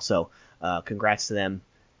Senegal. So congrats to them,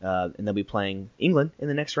 and they'll be playing England in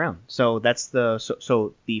the next round. So that's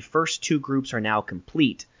so the first two groups are now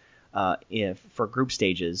complete for group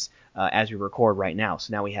stages as we record right now.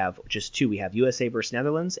 So now we have just two. We have USA versus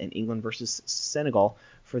Netherlands and England versus Senegal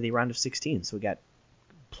for the round of 16. So we got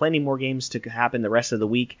plenty more games to happen the rest of the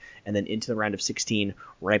week, and then into the round of 16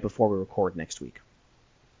 right before we record next week.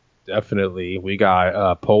 Definitely. We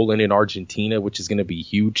got Poland and Argentina, which is going to be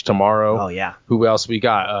huge tomorrow. Oh, yeah. Who else? We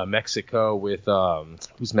got Mexico with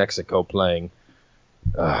who's Mexico playing?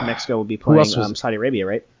 Mexico will be playing Saudi Arabia,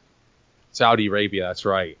 right? Saudi Arabia, that's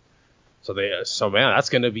right. So man, that's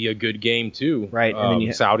going to be a good game too. Right. And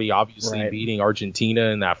then Saudi obviously beating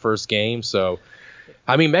Argentina in that first game. So,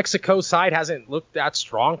 I mean, Mexico's side hasn't looked that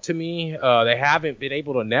strong to me. They haven't been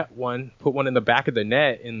able to put one in the back of the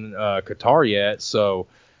net in Qatar yet. So,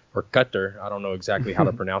 or Qatar, I don't know exactly how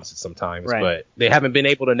to pronounce it sometimes, right. But they haven't been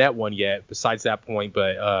able to net one yet. Besides that point,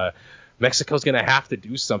 but Mexico's going to have to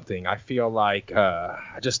do something. I feel like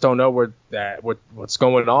I just don't know what's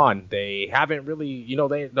going on. They haven't really,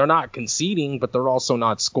 they're not conceding, but they're also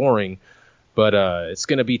not scoring. But it's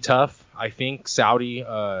going to be tough. I think Saudi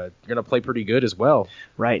going to play pretty good as well.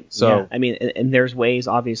 Right. So yeah. I mean, and there's ways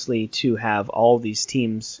obviously to have all these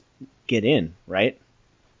teams get in, right?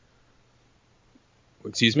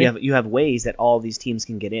 Excuse me? You have ways that all these teams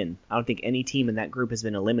can get in. I don't think any team in that group has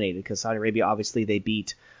been eliminated because Saudi Arabia, obviously, they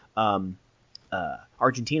beat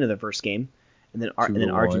Argentina the first game, and then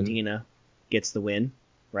Argentina gets the win,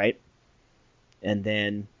 right? And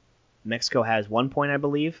then Mexico has 1 point, I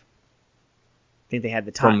believe. I think they had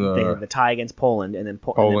the tie. They had the tie against Poland, and then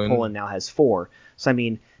Poland now has 4. So I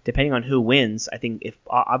mean, depending on who wins, I think if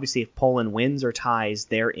Poland wins or ties,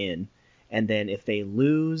 they're in, and then if they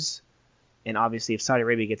lose. And obviously, if Saudi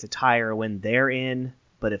Arabia gets a tie or a win, they're in.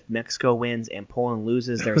 But if Mexico wins and Poland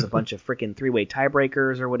loses, there's a bunch of freaking 3-way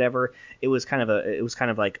tiebreakers or whatever. It was kind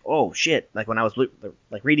of like, oh shit! Like when I was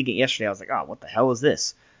like reading it yesterday, I was like, oh, what the hell is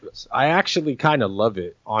this? I actually kind of love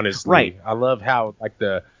it, honestly. Right. I love how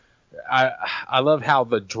I love how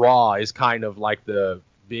the draw is kind of like the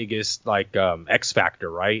biggest X factor,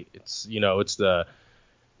 right? It's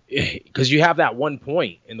because you have that 1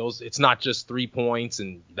 point, and it's not just 3 points,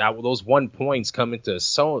 and those 1 points come into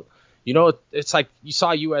it's like you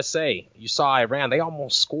saw USA, you saw Iran, they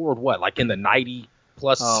almost scored like in the 90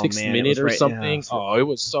 plus 6th minute or something. Yeah, it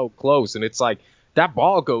was so close, and it's like that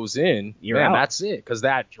ball goes in, man, that's it, because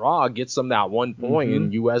that draw gets them that 1 point,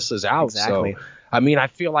 and US is out. Exactly. So I mean, I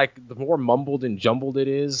feel like the more mumbled and jumbled it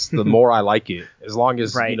is, the more I like it, as long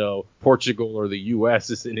as Portugal or the US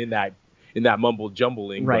isn't in that mumbled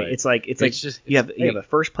jumbling. Right. It's like you have a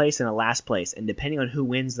first place and a last place, and depending on who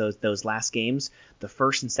wins those last games, the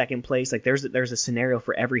first and second place, like there's a scenario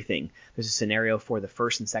for everything. There's a scenario for the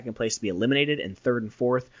first and second place to be eliminated, and third and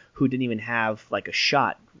fourth who didn't even have like a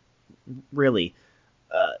shot really.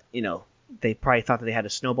 They probably thought that they had a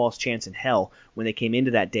snowball's chance in hell when they came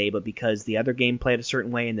into that day, but because the other game played a certain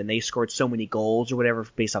way and then they scored so many goals or whatever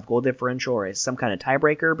based off goal differential or some kind of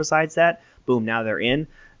tiebreaker besides that, boom, now they're in.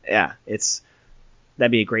 Yeah,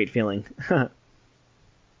 that'd be a great feeling.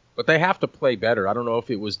 But they have to play better. I don't know if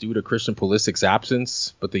it was due to Christian Pulisic's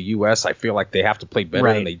absence, but the U.S., I feel like they have to play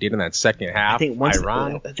better than they did in that second half. I think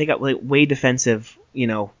Iran, they got way defensive,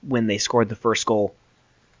 when they scored the first goal.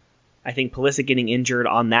 I think Pulisic getting injured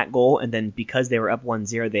on that goal, and then because they were up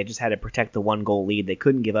 1-0, they just had to protect the 1-goal lead. They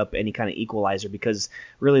couldn't give up any kind of equalizer because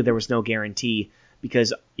really there was no guarantee,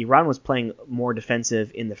 because Iran was playing more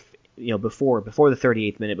defensive in the before the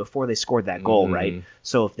 38th minute, before they scored that goal, right?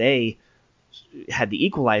 So if they had the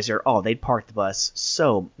equalizer, they'd park the bus.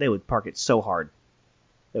 So they would park it so hard.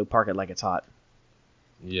 They would park it like it's hot.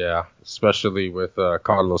 Yeah, especially with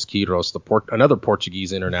Carlos Queiroz, another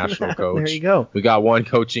Portuguese international coach. There you go. We got one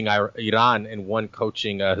coaching Iran and one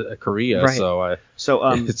coaching Korea. Right.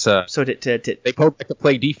 So it's so they both like to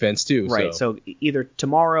play defense too. Right. So either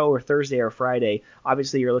tomorrow or Thursday or Friday.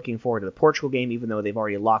 Obviously, you're looking forward to the Portugal game, even though they've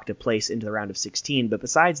already locked a place into the round of 16. But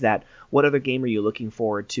besides that, what other game are you looking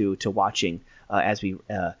forward to watching as we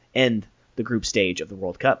end the group stage of the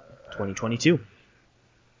World Cup 2022?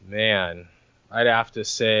 Man, I'd have to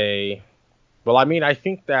say, well, I mean, I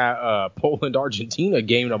think that Poland-Argentina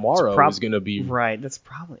game tomorrow is going to be right. That's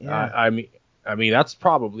probably I mean, that's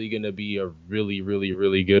probably going to be a really, really,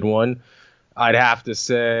 really good one. I'd have to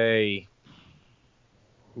say,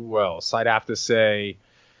 who else? I'd have to say,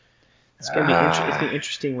 it's going to be it's going to be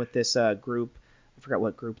interesting with this group. I forgot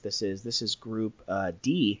what group this is. This is Group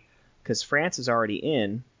D, because France is already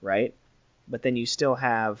in, right? But then you still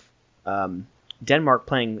have Denmark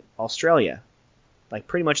playing Australia. Like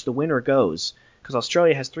pretty much the winner goes, because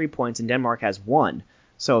Australia has 3 points and Denmark has 1.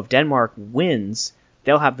 So if Denmark wins,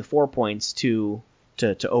 they'll have the 4 points to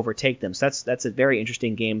overtake them. So that's a very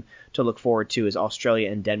interesting game to look forward to, is Australia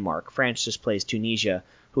and Denmark. France just plays Tunisia,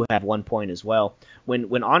 who have 1 point as well.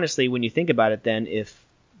 When honestly, when you think about it,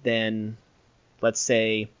 then let's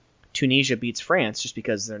say Tunisia beats France, just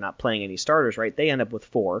because they're not playing any starters, right? They end up with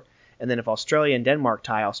 4. And then if Australia and Denmark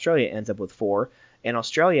tie, Australia ends up with 4. And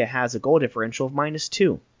Australia has a goal differential of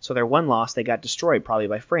 -2. So their one loss, they got destroyed probably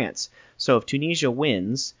by France. So if Tunisia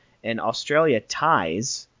wins and Australia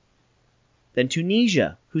ties, then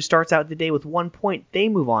Tunisia, who starts out the day with 1 point, they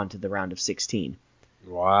move on to the round of 16.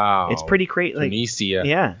 Wow. It's pretty crazy. Like, Tunisia.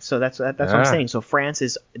 Yeah, so that's what I'm saying. So France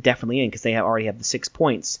is definitely in because they already have the 6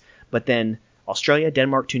 points. But then Australia,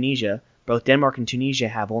 Denmark, Tunisia, both Denmark and Tunisia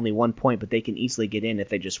have only 1 point, but they can easily get in if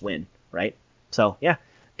they just win, right? So, yeah.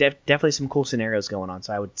 Definitely some cool scenarios going on,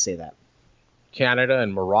 so I would say that. Canada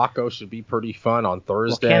and Morocco should be pretty fun on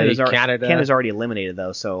Thursday. Well, Canada's already eliminated,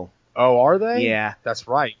 though, so... Oh, are they? Yeah. That's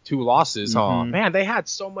right. 2 losses, huh? Man, they had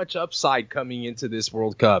so much upside coming into this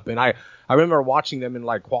World Cup. And I remember watching them in,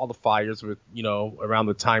 like, qualifiers with, around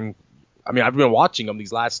the time... I mean, I've been watching them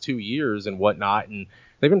these last 2 years and whatnot, and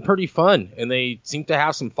they've been pretty fun. And they seem to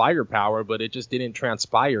have some firepower, but it just didn't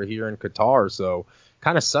transpire here in Qatar, so...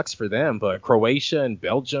 Kind of sucks for them, but Croatia and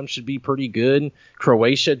Belgium should be pretty good.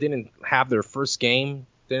 Croatia didn't have their first game,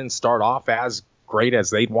 didn't start off as great as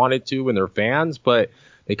they'd wanted to and their fans, but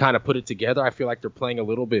they kind of put it together. I feel like they're playing a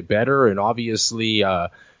little bit better, and obviously the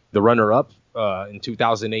runner-up in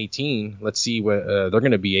 2018, let's see what they're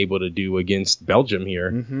going to be able to do against Belgium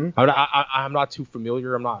here. I'm not too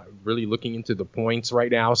familiar. I'm not really looking into the points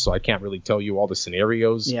right now, so I can't really tell you all the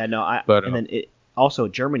scenarios. Yeah, no, and then also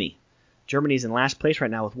Germany. Germany's in last place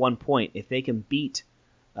right now with 1 point. If they can beat,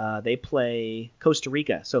 they play Costa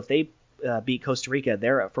Rica. So if they beat Costa Rica,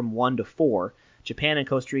 they're from 1 to 4. Japan and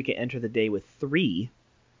Costa Rica enter the day with 3.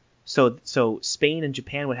 So Spain and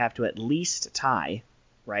Japan would have to at least tie,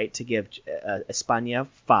 right, to give España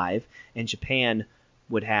 5, and Japan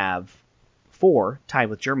would have 4, tied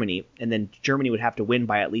with Germany, and then Germany would have to win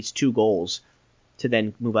by at least 2 goals to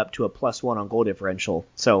then move up to a +1 on goal differential.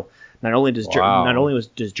 So not only does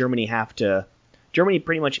Germany have to, Germany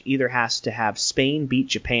pretty much either has to have Spain beat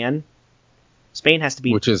Japan. Spain has to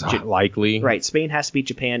beat, which is likely, right? Spain has to beat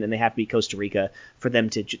Japan, and they have to beat Costa Rica for them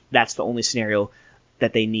to. That's the only scenario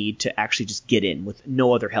that they need to actually just get in with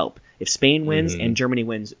no other help. If Spain wins and Germany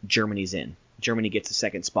wins, Germany's in. Germany gets the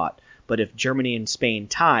second spot. But if Germany and Spain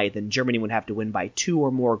tie, then Germany would have to win by 2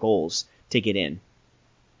 or more goals to get in.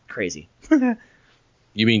 Crazy.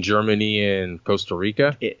 You mean Germany and Costa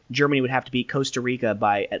Rica? Germany would have to beat Costa Rica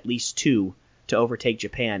by at least 2 to overtake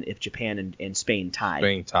Japan if Japan and Spain tie.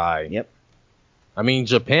 Spain tie. Yep. I mean,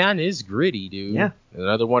 Japan is gritty, dude. Yeah.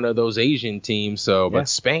 Another one of those Asian teams. But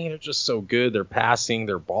Spain are just so good. They're passing,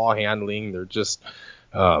 they're ball handling, they're just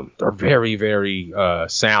they're very, very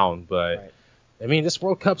sound. But right. I mean, this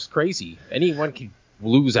World Cup's crazy. Anyone can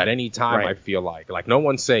lose at any time. Right. I feel like no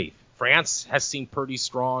one's safe. France has seemed pretty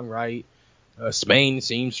strong, right? Spain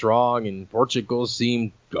seems strong, and Portugal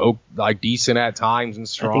seemed decent at times and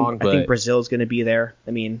strong. I think Brazil's going to be there.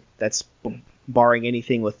 I mean, that's barring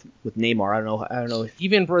anything with Neymar. I don't know.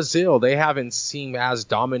 Even Brazil, they haven't seemed as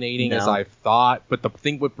dominating as I thought. But the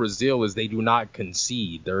thing with Brazil is they do not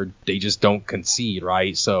concede. They just don't concede,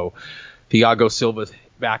 right? So Thiago Silva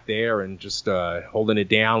back there and just holding it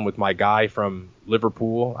down with my guy from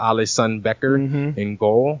Liverpool, Alisson Becker in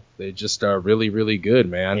goal. They're just really, really good,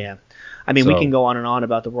 man. Yeah. I mean, we can go on and on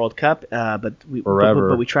about the World Cup, but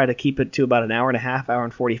we try to keep it to about an hour and a half, hour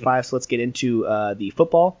and 45. So let's get into the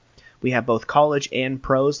football. We have both college and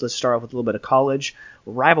pros. Let's start off with a little bit of college.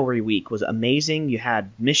 Rivalry week was amazing. You had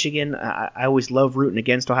Michigan. I always love rooting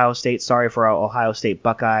against Ohio State. Sorry for our Ohio State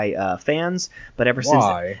Buckeye fans, but ever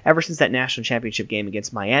since that national championship game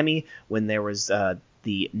against Miami, when there was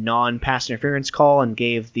the non-pass interference call and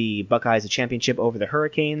gave the Buckeyes a championship over the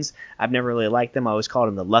Hurricanes, I've never really liked them. I always called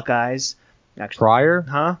them the Luckeyes. Actually, Pryor?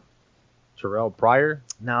 Huh? Terrell Pryor?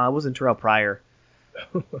 No, it wasn't Terrell Pryor.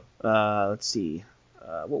 Let's see.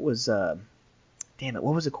 What was the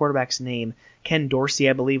quarterback's name? Ken Dorsey,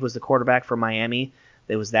 I believe, was the quarterback for Miami.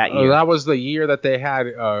 It was that year. That was the year that they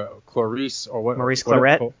had Clarice or what? Maurice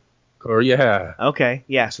Clarett? Yeah. Okay,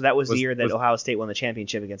 yeah. So that was the year that Ohio State won the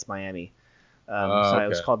championship against Miami. So I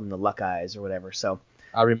was called them the Luckeyes or whatever. So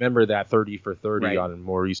I remember that 30 for 30 on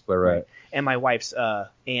Maurice Clarett. Right. And my wife's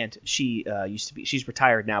aunt, she's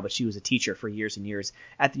retired now, but she was a teacher for years and years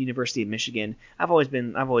at the University of Michigan. I've always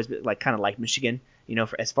been like kind of like Michigan.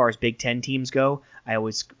 As far as Big Ten teams go, I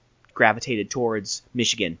always gravitated towards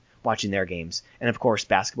Michigan watching their games, and of course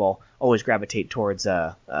basketball always gravitate towards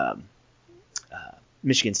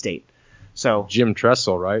Michigan State. So Jim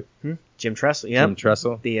Tressel, right? Jim Tressel, yeah. Jim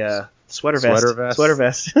Tressel, the sweater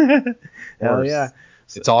vest. Hell yeah.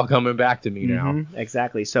 It's all coming back to me now.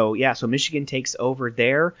 Exactly. So Michigan takes over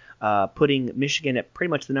there, putting Michigan at pretty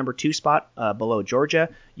much the number 2 spot below Georgia.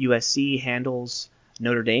 USC handles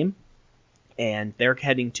Notre Dame, and they're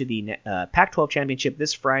heading to the Pac-12 championship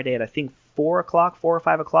this Friday at I think 4 or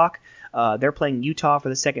 5 o'clock. They're playing Utah for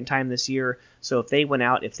the second time this year. So if they went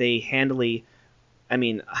out, if they handily, I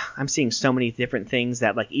mean, I'm seeing so many different things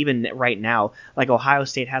that like even right now, like Ohio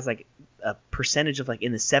State has like a percentage of like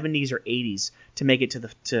in the 70s or 80s to make it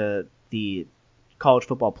to the college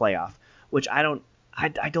football playoff, which I don't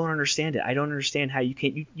understand it. I don't understand how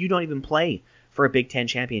you don't even play for a Big Ten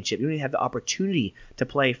championship. You don't even have the opportunity to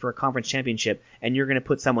play for a conference championship, and you're going to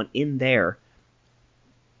put someone in there.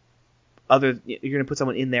 You're going to put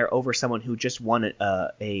someone in there over someone who just won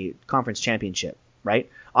a conference championship, right?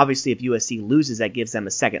 Obviously, if USC loses, that gives them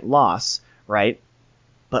a second loss, right?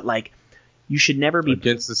 But like, you should never be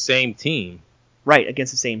against the same team. Right,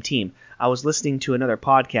 against the same team. I was listening to another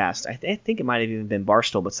podcast. I think it might have even been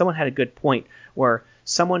Barstool, but someone had a good point where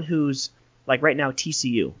someone who's like right now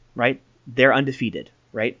TCU, right? They're undefeated,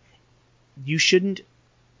 right? You shouldn't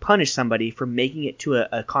punish somebody for making it to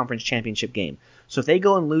a conference championship game. So if they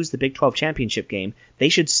go and lose the Big 12 championship game, they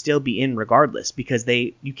should still be in regardless because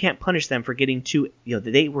you can't punish them for getting to,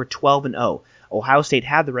 they were 12-0. Ohio State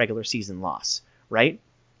had the regular season loss, right?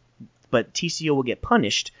 But TCU will get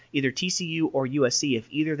punished, either TCU or USC, if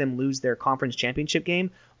either of them lose their conference championship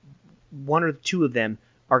game, one or two of them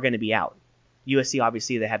are going to be out. USC,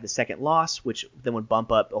 obviously, they have the second loss, which then would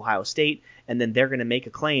bump up Ohio State, and then they're going to make a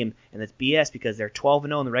claim, and that's BS because they're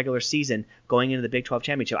 12-0 in the regular season going into the Big 12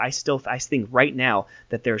 championship. I think right now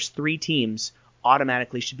that there's 3 teams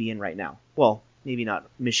automatically should be in right now. Well, maybe not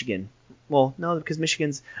Michigan. Well, no, because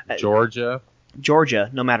Michigan's Georgia,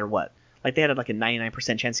 no matter what. Like they had like a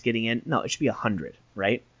 99% chance of getting in. No, it should be 100,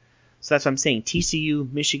 right? So that's what I'm saying.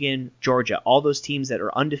 TCU, Michigan, Georgia, all those teams that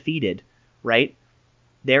are undefeated, right?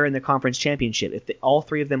 They're in the conference championship. If all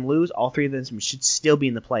 3 of them lose, all 3 of them should still be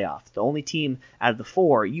in the playoff. The only team out of the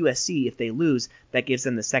 4, USC, if they lose, that gives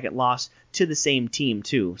them the second loss to the same team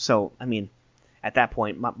too. So, I mean, at that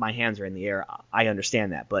point, my hands are in the air. I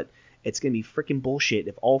understand that. But it's going to be freaking bullshit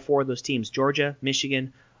if all 4 of those teams, Georgia,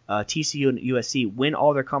 Michigan, TCU and USC win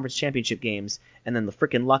all their conference championship games, and then the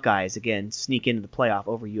freaking Luckeyes again sneak into the playoff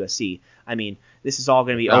over USC. I mean, this is all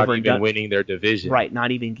going to be over and done. Not even winning their division. Right,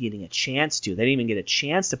 not even getting a chance to. They didn't even get a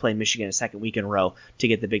chance to play Michigan a second week in a row to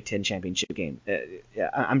get the Big Ten championship game.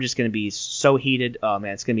 I'm just going to be so heated. Oh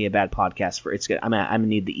man, it's going to be a bad podcast for. I'm going to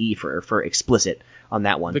need the E for explicit on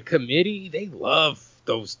that one. The committee, they love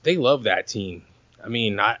those. They love that team. I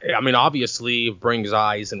mean, obviously it brings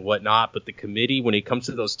eyes and whatnot, but the committee, when it comes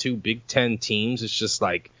to those 2 Big Ten teams, it's just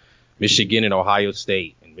like Michigan and Ohio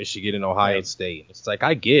State and Michigan and Ohio State. It's like,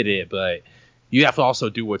 I get it, but you have to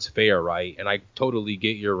also do what's fair, right? And I totally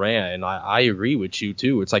get your rant, and I agree with you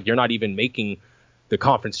too. It's like you're not even making the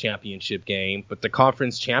conference championship game, but the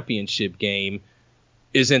conference championship game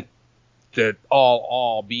isn't the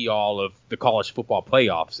all be all of the college football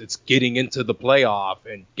playoffs. It's getting into the playoff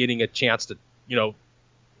and getting a chance to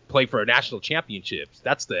play for a national championships.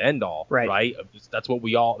 That's the end all, right? That's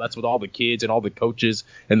what all the kids and all the coaches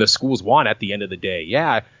and the schools want at the end of the day.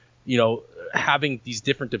 Yeah, having these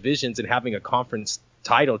different divisions and having a conference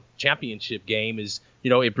title championship game is,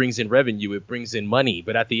 it brings in revenue, it brings in money.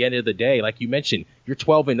 But at the end of the day, like you mentioned, you're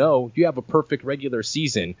 12-0, you have a perfect regular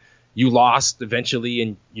season. You lost eventually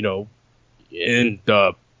in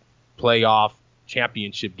the playoff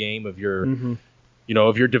championship game of your, Mm-hmm.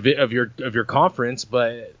 of your conference.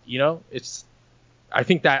 But I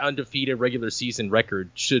think that undefeated regular season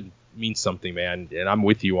record should mean something, man. And I'm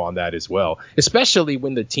with you on that as well. Especially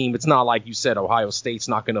when the team, it's not like you said, Ohio State's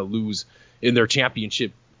not going to lose in their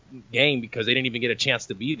championship game because they didn't even get a chance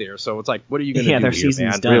to be there. So it's like, what are you going to do their here,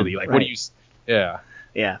 season's man? done. Really? Like, Right. what do you?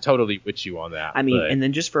 Yeah. Totally with you on that. I mean, and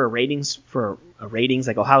then just for ratings,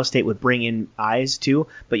 like Ohio State would bring in eyes too,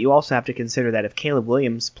 but you also have to consider that if Caleb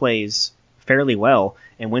Williams plays fairly well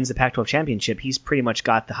and wins the Pac-12 championship, he's pretty much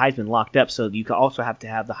got the Heisman locked up. So you also have to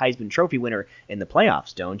have the Heisman Trophy winner in the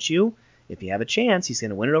playoffs, don't you? If you have a chance, he's going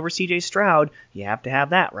to win it over C.J. Stroud. You have to have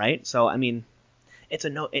that, right? So I mean, it's a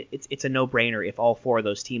no-brainer if all four of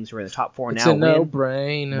those teams who are in the top four it's now a win.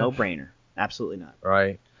 no-brainer. No-brainer. Absolutely not.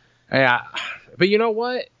 Right. Yeah. But you know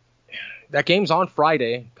what? That game's on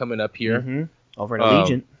Friday coming up here. Mm-hmm. Over at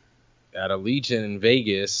Allegiant. At Allegiant in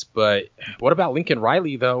Vegas. But what about Lincoln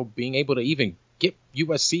Riley, though, being able to even get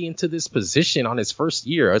USC into this position on his first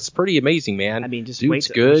year? It's pretty amazing, man. I mean, just Dude's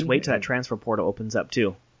wait good. till that transfer portal opens up,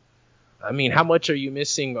 too. I mean, how much are you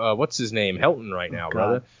missing? What's his name? Helton right now,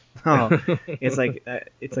 brother. Oh, it's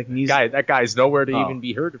like music. That guy's nowhere to even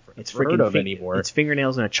be heard of anymore. It's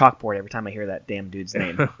fingernails on a chalkboard every time I hear that damn dude's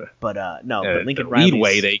name. But but Lincoln the Riley. lead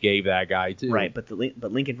way they gave that guy too. Right, but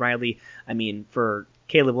Lincoln Riley. I mean, for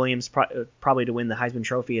Caleb Williams probably to win the Heisman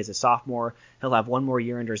Trophy as a sophomore, he'll have one more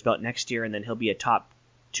year under his belt next year, and then he'll be a top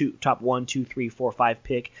 1, 2, 3, 4, 5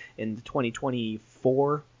 pick in the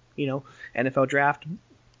 2024 NFL draft.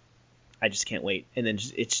 I just can't wait. And then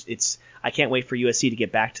I can't wait for USC to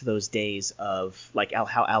get back to those days of like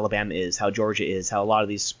how Alabama is, how Georgia is, how a lot of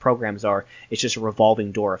these programs are. It's just a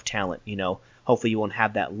revolving door of talent. Hopefully you won't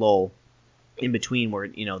have that lull in between where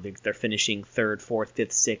they're finishing 3rd, 4th, 5th,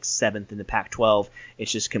 6th, 7th in the Pac-12.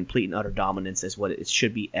 It's just complete and utter dominance is what it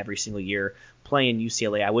should be every single year. Playing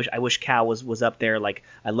UCLA, I wish Cal was up there. Like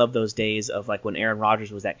I love those days of like when Aaron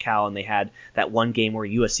Rodgers was at Cal and they had that one game where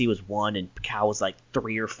USC was 1 and Cal was like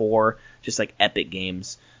 3 or 4, just like epic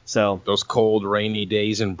games. So those cold, rainy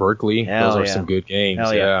days in Berkeley, those are some good games.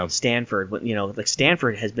 Hell yeah. Stanford, like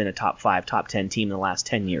Stanford has been a top 5, top 10 team in the last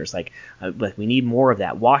 10 years. Like we need more of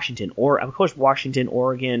that. Washington, or of course Washington,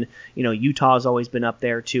 Oregon. Utah's always been up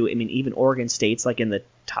there too. I mean, even Oregon State's like in the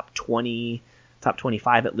top 20, top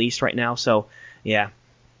 25 at least right now. So yeah.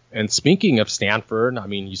 And speaking of Stanford, I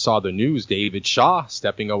mean, you saw the news, David Shaw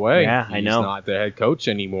stepping away. Yeah, I know. He's not the head coach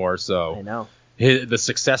anymore. So I know. The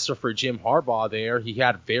successor for Jim Harbaugh there, he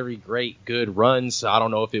had very good runs. I don't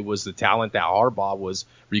know if it was the talent that Harbaugh was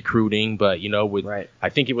recruiting, but I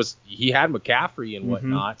think it was, he had McCaffrey and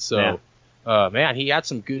whatnot. Mm-hmm. So man, he had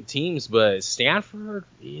some good teams, but Stanford,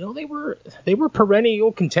 they were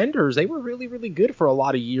perennial contenders. They were really, really good for a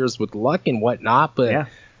lot of years with luck and whatnot, but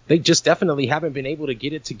they just definitely haven't been able to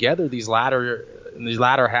get it together these latter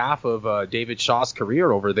half of David Shaw's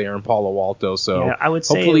career over there in Palo Alto. So I would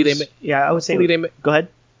say go ahead.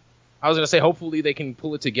 I was going to say, hopefully they can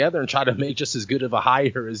pull it together and try to make just as good of a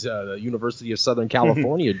hire as the University of Southern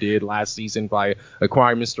California did last season by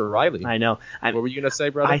acquiring Mr. Riley. I know. What were you going to say,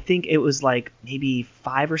 brother? I think it was like maybe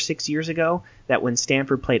 5 or 6 years ago that when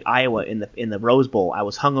Stanford played Iowa in the Rose Bowl, I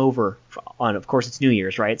was hungover on, of course, it's New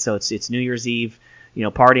Year's, right? So it's New Year's Eve,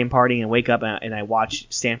 partying and wake up and I watch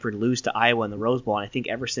Stanford lose to Iowa in the Rose Bowl. And I think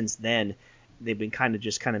ever since then, they've been kind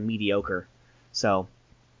of mediocre. So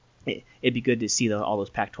it'd be good to see all those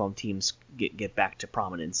Pac-12 teams get back to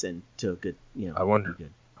prominence and to a good, I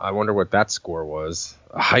wonder what that score was.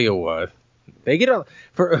 Iowa. They get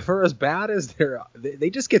for as bad as they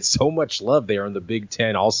just get so much love there in the Big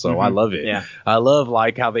Ten. Also, I love it. Yeah. I love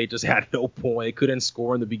like how they just had no point. They couldn't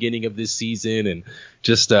score in the beginning of this season, and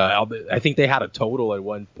just I think they had a total at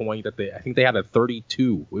one point I think they had a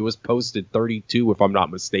 32. It was posted 32 if I'm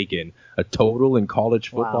not mistaken. A total in college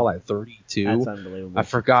football at 32. That's unbelievable. I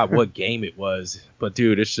forgot what game it was, but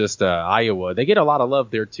dude, it's just Iowa. They get a lot of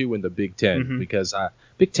love there too in the Big Ten because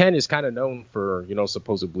Big Ten is kind of known for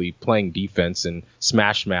supposedly playing defense and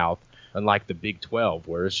smash mouth, unlike the Big 12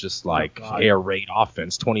 where it's just like air raid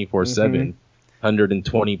offense 24/7,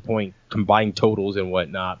 120 point combined totals and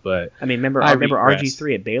whatnot. But I mean, I remember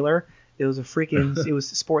RG3 at Baylor. It was it was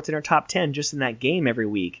Sports Center top 10 just in that game every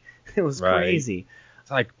week. It was crazy.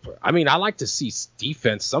 It's like, I mean, I like to see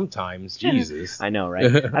defense sometimes. Jesus, I know,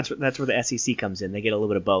 right? That's where the SEC comes in. They get a little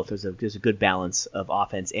bit of both. There's a good balance of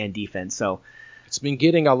offense and defense. So. It's been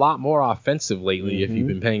getting a lot more offensive lately, if you've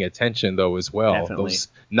been paying attention, though, as well. Definitely. Those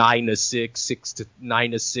 9-6,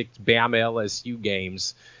 9-6 Bama LSU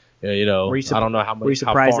games. I don't know how much. Were you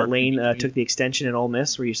surprised that Lane took the extension at Ole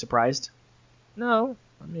Miss? Were you surprised? No.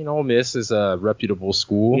 I mean, Ole Miss is a reputable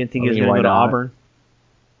school. You didn't think he was going to go to Auburn?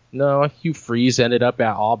 No, Hugh Freeze ended up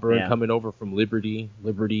at Auburn, coming over from Liberty.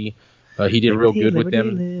 He did real good with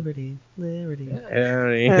them. Liberty.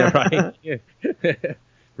 Yeah, right. Yeah.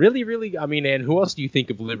 Really, really. I mean, and who else do you think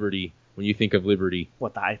of Liberty when you think of Liberty?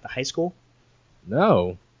 What, the high school?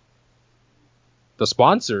 No. The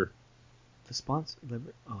sponsor. The sponsor?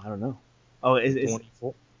 Oh, I don't know. Oh, is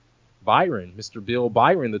 24. Byron, Mr. Bill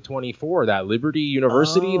Byron, the 24, that Liberty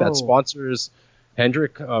University that sponsors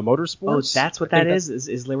Hendrick Motorsports. Oh, that's what that is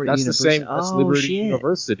Liberty that's University? The same, that's Liberty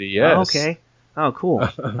University, yes. Oh, okay. Oh, cool.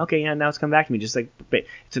 Okay, yeah, now it's come back to me. Just like,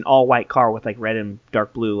 it's an all-white car with like red and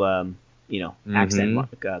dark blue, accent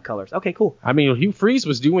colors. Okay, cool. I mean, Hugh Freeze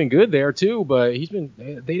was doing good there too, but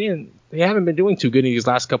they haven't been doing too good in these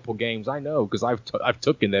last couple games. I know, because I've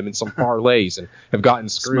taken them in some parlays and have gotten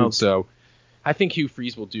screwed. Smoked. So I think Hugh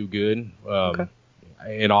Freeze will do good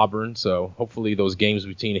in Auburn. So hopefully those games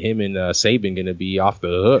between him and Saban going to be off the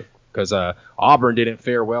hook, because Auburn didn't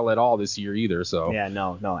fare well at all this year either. So yeah,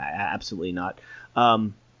 no, absolutely not.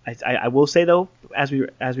 I will say though, as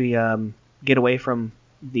we get away from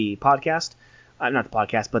the podcast, not the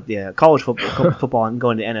podcast, but the college football and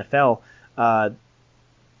going to NFL,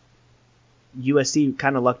 USC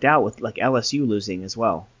kind of lucked out with like LSU losing as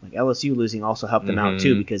well. Like LSU losing also helped them out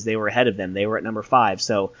too, because they were ahead of them. They were at number 5.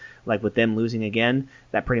 So like with them losing again,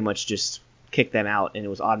 that pretty much just kicked them out, and it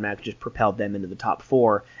was automatic, just propelled them into the top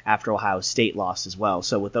 4 after Ohio State lost as well.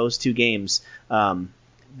 So with those 2 games,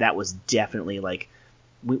 that was definitely like,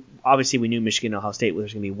 obviously we knew Michigan and Ohio State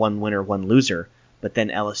was going to be one winner, one loser, but then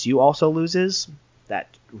LSU also loses. That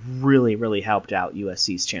really, really helped out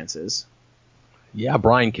USC's chances. Yeah,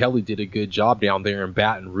 Brian Kelly did a good job down there in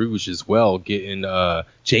Baton Rouge as well, getting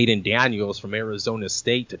Jaden Daniels from Arizona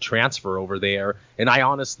State to transfer over there. And I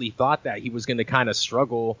honestly thought that he was going to kind of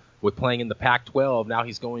struggle with playing in the Pac-12. Now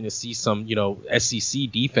he's going to see some,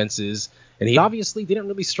 SEC defenses, and he obviously didn't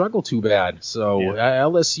really struggle too bad. So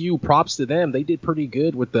LSU, props to them. They did pretty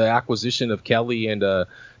good with the acquisition of Kelly and the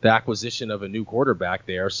acquisition of a new quarterback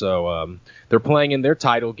there. So they're playing in their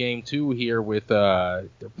title game too here with they're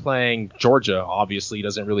playing Georgia. Obviously,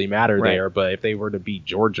 doesn't really matter there, but if they were to beat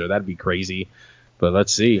Georgia, that'd be crazy. But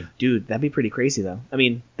let's see. Dude, that'd be pretty crazy, though. I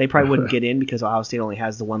mean, they probably wouldn't get in because Ohio State only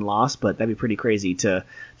has the one loss, but that'd be pretty crazy to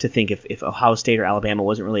think if Ohio State or Alabama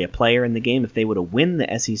wasn't really a player in the game, if they would have win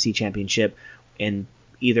the SEC championship and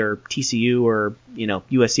either TCU or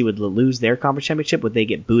USC would lose their conference championship, would they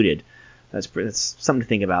get booted? That's something to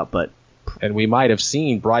think about. And we might have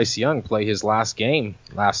seen Bryce Young play his last game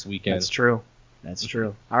last weekend. That's true.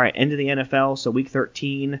 All right, into the NFL. So week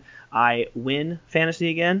 13, I win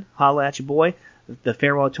fantasy again. Holla at you, boy. The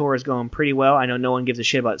farewell tour is going pretty well. I know no one gives a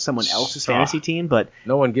shit about someone else's fantasy team, but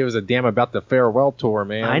no one gives a damn about the farewell tour,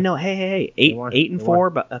 man. I know. Hey,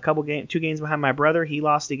 8-4, but a 2 games behind my brother. He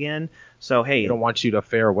lost again. So hey, they don't want you to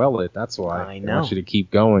farewell it. That's why. I know. They want you to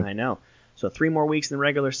keep going. I know. So 3 more weeks in the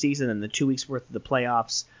regular season and the 2 weeks worth of the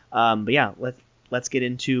playoffs. But yeah, let's get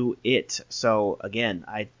into it. So again,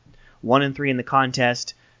 I 1-3 in the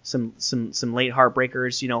contest. Some late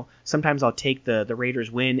heartbreakers. Sometimes I'll take the Raiders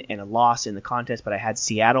win and a loss in the contest, but I had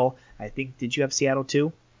Seattle. I think, did you have Seattle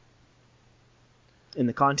too in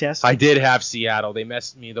the contest? I did have Seattle. They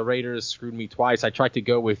messed me. The Raiders screwed me twice. I tried to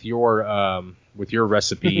go with your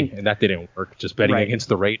recipe and that didn't work. Just betting against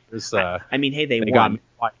the Raiders. I mean, hey, they won. Got me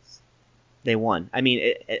twice. They won. I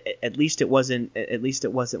mean, at least it wasn't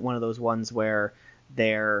one of those ones where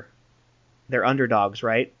they're underdogs,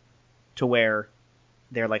 right? To where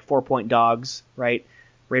they're like 4-point dogs, right?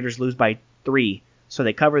 Raiders lose by 3, so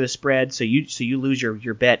they cover the spread. So you lose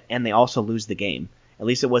your bet, and they also lose the game. At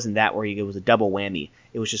least it wasn't that where it was a double whammy.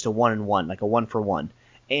 It was just a 1-1, like a 1-for-1.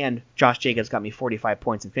 And Josh Jacobs got me 45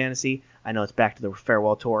 points in fantasy. I know it's back to the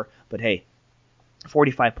farewell tour, but hey,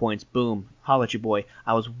 45 points, boom, holla at you, boy.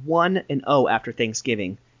 I was 1-0 after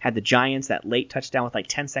Thanksgiving. Had the Giants, that late touchdown with like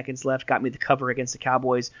 10 seconds left, got me the cover against the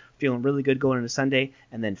Cowboys, feeling really good going into Sunday,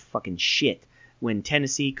 and then fucking shit. When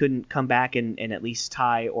Tennessee couldn't come back and at least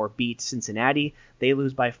tie or beat Cincinnati, they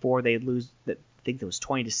lose by 4. They lose, I think it was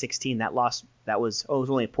 20-16. That loss, it was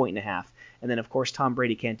only a 1.5. And then, of course, Tom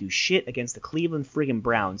Brady can't do shit against the Cleveland friggin'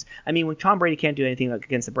 Browns. I mean, when Tom Brady can't do anything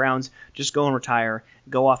against the Browns, just go and retire,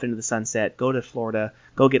 go off into the sunset, go to Florida,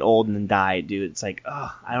 go get old and then die, dude. It's like,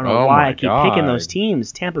 I don't know why I keep picking those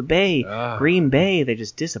teams. Tampa Bay, Green Bay, they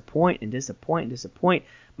just disappoint.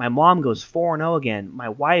 My mom goes 4-0 again. My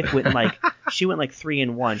wife went she went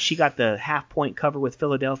 3-1. She got the half-point cover with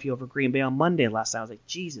Philadelphia over Green Bay on Monday last night. I was like,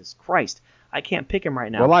 Jesus Christ, I can't pick him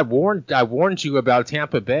right now. Well, I warned you about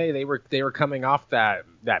Tampa Bay. They were coming off that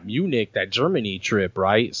Munich, that Germany trip,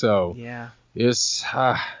 right? So yeah, it's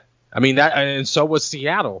I mean that, and so was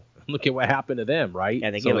Seattle. look at what happened to them, right?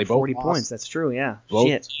 Yeah, they gave up 40 points. That's true, yeah.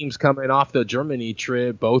 Both teams coming off the Germany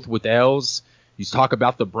trip, both with L's. You talk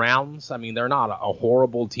about the Browns. I mean, they're not a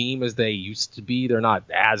horrible team as they used to be. They're not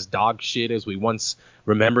as dog shit as we once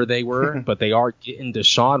remember they were, but they are getting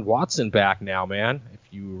Deshaun Watson back now, man. If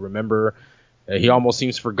you remember, he almost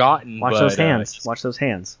seems forgotten. Watch those hands. Watch those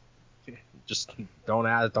hands. Just don't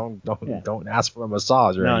ask for a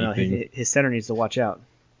massage or anything. No, his center needs to watch out.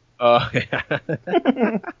 Yeah.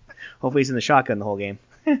 Hopefully he's in the shotgun the whole game.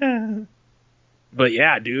 But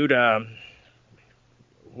yeah, dude.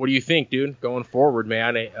 What do you think, dude? Going forward,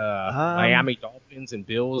 man. Miami Dolphins and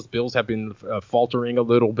Bills. Bills have been faltering a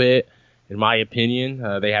little bit, in my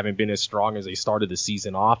opinion. They haven't been as strong as they started the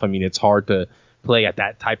season off. I mean, it's hard to play at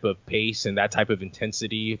that type of pace and that type of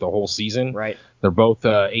intensity the whole season. Right. They're both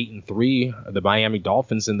 8-3. The Miami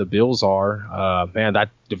Dolphins and the Bills are. Man,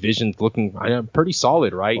 that division's looking pretty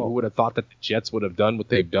solid, right? Who would have thought that the Jets would have done what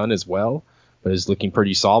they've done as well? But it's looking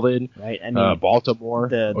pretty solid. Right. I mean, Baltimore.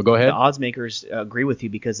 Go ahead. The odds makers agree with you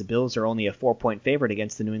because the Bills are only a 4-point favorite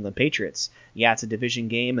against the New England Patriots. Yeah, it's a division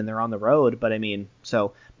game and they're on the road, but I mean,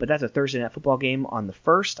 but that's a Thursday night football game on the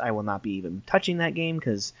 1st. I will not be even touching that game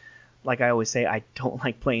because, like I always say, I don't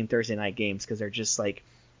like playing Thursday night games because they're just like,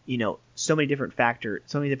 so many different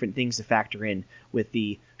things to factor in with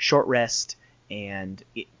the short rest and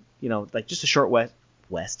like just a short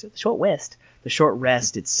the short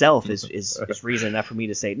rest itself is reason enough for me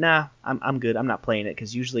to say, nah, I'm good. I'm not playing it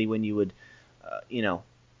because usually when you would,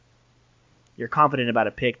 you're confident about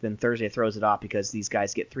a pick, then Thursday throws it off because these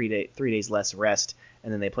guys get 3 days less rest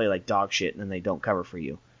and then they play like dog shit and then they don't cover for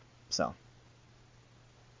you. So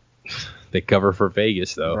they cover for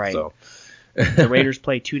Vegas though. Right. So. The Raiders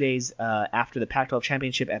play 2 days after the Pac-12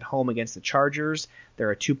 championship at home against the Chargers.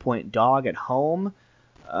 They're a 2-point dog at home.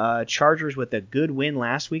 Chargers with a good win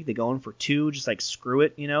last week. They go in for 2, just like screw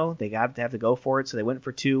it, They have to go for it, so they went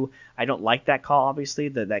for 2. I don't like that call, obviously.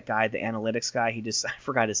 That guy, the analytics guy, I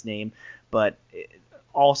forgot his name, but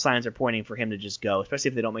all signs are pointing for him to just go, especially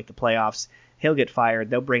if they don't make the playoffs. He'll get fired.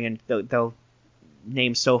 They'll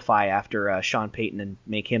name SoFi after Sean Payton and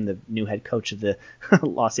make him the new head coach of the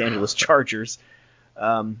Los Angeles Chargers.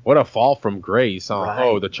 What a fall from grace. Right.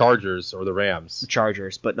 Oh, the Chargers or the Rams? The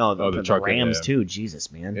Chargers, but no, the Rams too.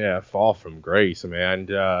 Jesus, man. Yeah, fall from grace, man.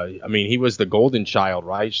 I mean, he was the golden child,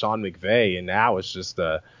 right? Sean McVay, and now it's just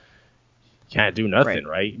can't do nothing,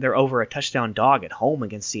 right? They're over a touchdown dog at home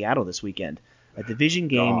against Seattle this weekend. A division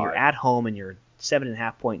game, You're at home, and you're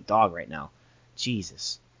 7.5-point dog right now.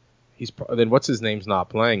 Jesus. Then what's his name's not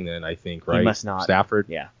playing then, I think, right? He must not. Stafford?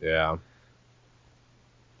 Yeah. Yeah.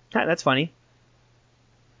 That's funny.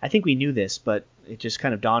 I think we knew this, but it just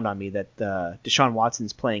kind of dawned on me that Deshaun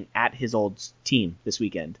Watson's playing at his old team this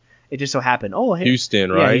weekend. It just so happened. Oh, hey,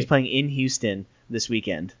 Houston, right? Yeah, he's playing in Houston this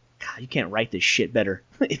weekend. God, you can't write this shit better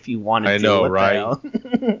if you wanted to. I know, right?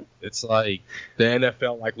 It's like the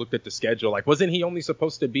NFL looked at the schedule. Wasn't he only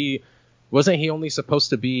supposed to be? I think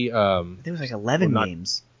it was like 11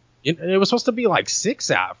 games. It was supposed to be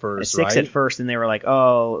 6 at first, 6 right? at first, and they were like,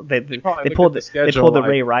 oh, they pulled the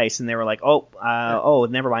Ray Rice, and they were like, oh,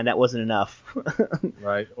 never mind, that wasn't enough.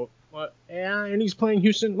 Right. And he's playing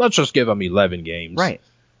Houston. Let's just give him 11 games. Right.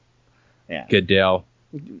 Yeah. Goodell.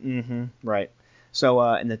 Mm-hmm. Right. So,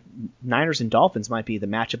 and the Niners and Dolphins might be the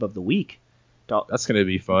matchup of the week. That's going to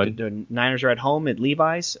be fun. The Niners are at home at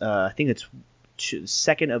Levi's. I think it's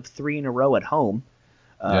second of 3 in a row at home.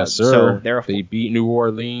 Yes, sir. So they beat New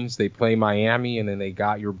Orleans. They play Miami, and then they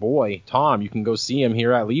got your boy Tom. You can go see him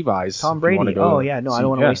here at Levi's. Tom Brady. Oh yeah, no, I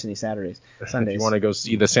don't want to waste any Sundays. If you want to go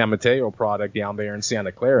see the San Mateo product down there in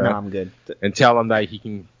Santa Clara, no, I'm good. And tell him that he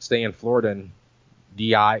can stay in Florida and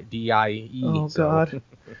DIE. Oh God.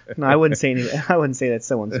 No, I wouldn't say anything. I wouldn't say that's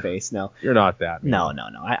someone's face. No, you're not that. Man.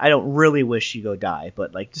 No. I don't really wish you go die,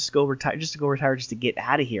 but just go retire. Just to get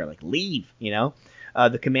out of here. Leave.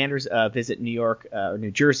 The Commanders visit New York or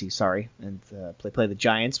New Jersey, and play the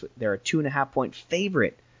Giants. They're a 2.5-point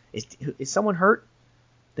favorite. Is someone hurt?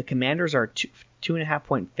 The Commanders are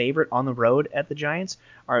 2.5-point favorite on the road at the Giants.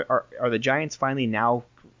 Are the Giants finally now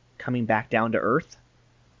coming back down to earth?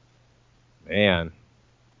 Man,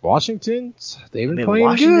 Washington's they've been playing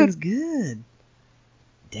Washington's good.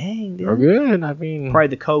 Dang, dude. They're good. I mean, probably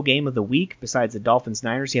the co-game of the week besides the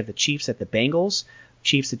Dolphins-Niners. You have the Chiefs at the Bengals.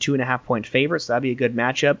 Chiefs a 2.5-point favorite, so that'd be a good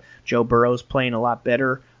matchup. Joe Burrow's playing a lot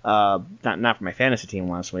better. Not for my fantasy team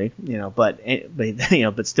last week, but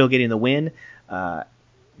still getting the win.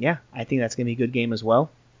 Yeah, I think that's gonna be a good game as well.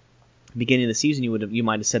 Beginning of the season, you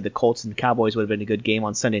might have said the Colts and Cowboys would have been a good game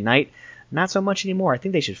on Sunday night. Not so much anymore. I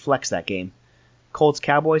think they should flex that game. Colts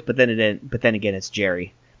Cowboys, but then again it's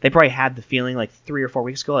Jerry. They probably had the feeling like 3 or 4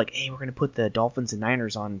 weeks ago, like, hey, we're going to put the Dolphins and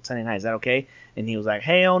Niners on Sunday night. Is that okay? And he was like,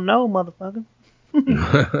 hell no, motherfucker.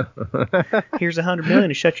 Here's $100 million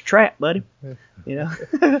to shut your trap, buddy. You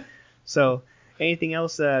know? So, anything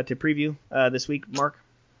else to preview this week, Mark?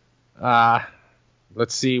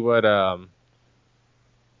 Let's see what. I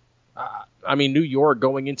mean, New York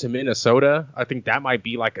going into Minnesota. I think that might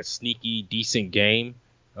be like a sneaky, decent game.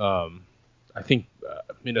 I think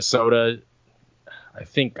Minnesota. I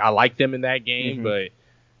think I like them in that game, but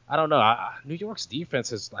I don't know. New York's defense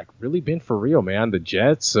has like really been for real, man. The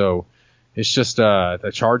Jets. So it's just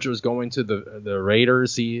the Chargers going to the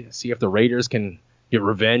Raiders. See if the Raiders can get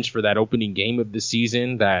revenge for that opening game of the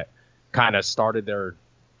season that kind of started their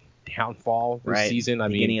downfall this season.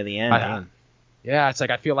 Beginning of the end. Yeah, it's like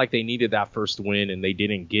I feel like they needed that first win and they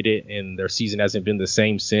didn't get it, and their season hasn't been the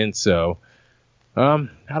same since. So, I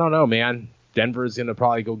don't know, man. Denver's gonna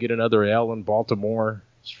probably go get another L in Baltimore.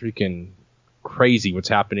 It's freaking crazy what's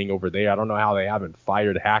happening over there. I don't know how they haven't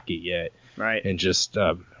fired Hackett yet. Right. And just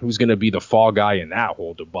who's gonna be the fall guy in that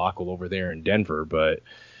whole debacle over there in Denver, but.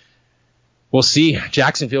 We'll see.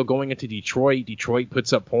 Jacksonville going into Detroit. Detroit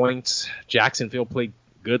puts up points. Jacksonville played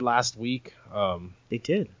good last week. They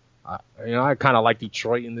did. I kind of like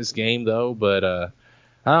Detroit in this game, though. But I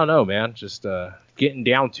don't know, man. Just getting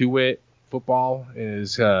down to it. Football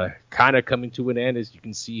is kind of coming to an end, as you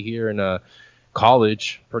can see here in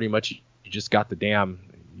college. Pretty much you just got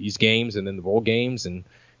these games and then the bowl games and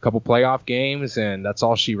couple playoff games, and that's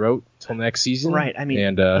all she wrote till next season. Right. I mean,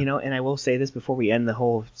 and I will say this before we end the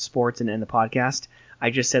whole sports and end the podcast. I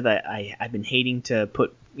just said that I've been hating to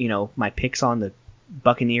put, my picks on the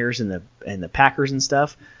Buccaneers and the Packers and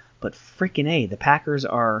stuff, but freaking A, the Packers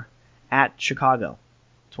are at Chicago.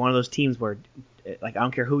 It's one of those teams where, like, I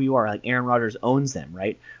don't care who you are, like Aaron Rodgers owns them,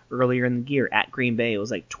 right? Earlier in the year at Green Bay, it was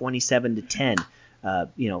like 27-10.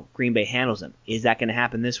 Green Bay handles them. Is that going to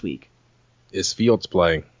happen this week? Is Fields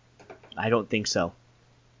playing? I don't think so.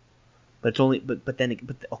 But it's only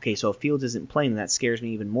okay. So if Fields isn't playing, then that scares me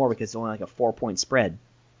even more because it's only like a 4-point spread.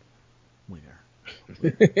 Winner.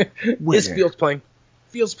 Is Fields playing?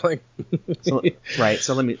 Fields playing. Right.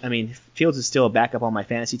 So Fields is still a backup on my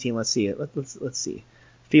fantasy team. Let's see it. Let's see.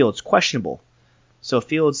 Fields questionable. So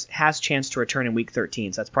Fields has chance to return in week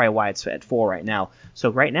 13. So that's probably why it's at 4 right now.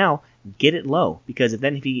 So right now, get it low because if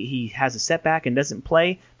he has a setback and doesn't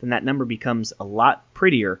play, then that number becomes a lot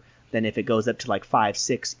prettier than if it goes up to like 5,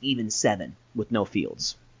 6, even 7 with no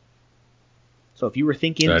Fields. So if you were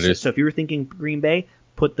thinking Green Bay,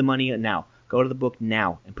 put the money in now. Go to the book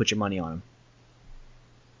now and put your money on them.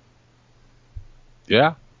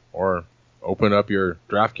 Yeah, or open up your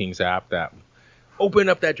DraftKings app Open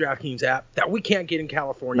up that DraftKings app that we can't get in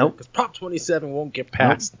California because Prop 27 won't get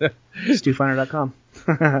passed. Nope. StuFiner.com.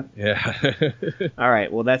 Yeah. All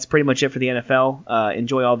right. Well, that's pretty much it for the NFL.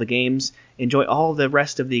 Enjoy all the games. Enjoy all the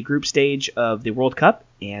rest of the group stage of the World Cup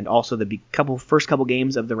and also the first couple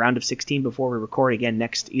games of the round of 16 before we record again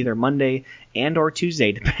next either Monday and or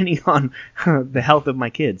Tuesday, depending on the health of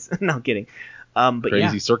my kids. No, I'm kidding. But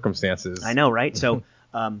crazy circumstances. I know, right? So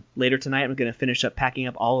later tonight, I'm going to finish up packing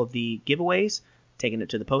up all of the giveaways, taking it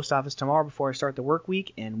to the post office tomorrow before I start the work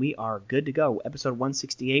week, and we are good to go. Episode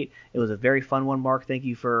 168. It was a very fun one, Mark. Thank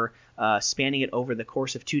you for spanning it over the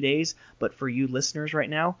course of 2 days. But for you listeners right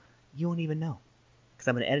now, you won't even know because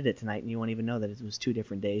I'm going to edit it tonight, and you won't even know that it was 2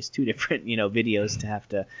 different days, 2 different videos to have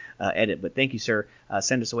to edit. But thank you, sir.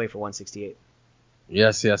 Send us away for 168.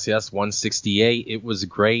 Yes. 168. It was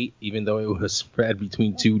great, even though it was spread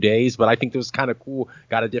between 2 days. But I think it was kind of cool.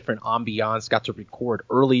 Got a different ambiance. Got to record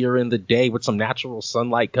earlier in the day with some natural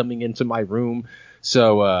sunlight coming into my room.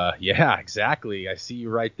 So, yeah, exactly. I see you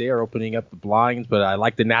right there opening up the blinds. But I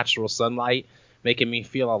like the natural sunlight making me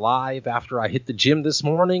feel alive after I hit the gym this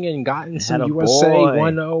morning and gotten some USA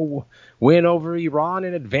 1-0 win over Iran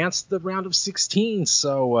and advanced the round of 16.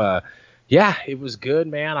 So, yeah, it was good,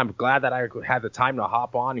 man. I'm glad that I had the time to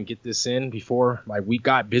hop on and get this in before my week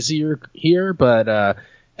got busier here. But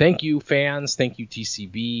thank you, fans. Thank you,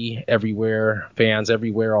 TCB, fans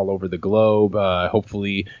everywhere all over the globe.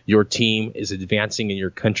 Hopefully your team is advancing in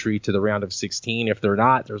your country to the round of 16. If they're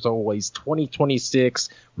not, there's always 2026,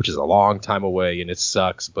 which is a long time away, and it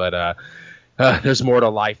sucks. But there's more to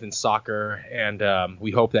life than soccer, and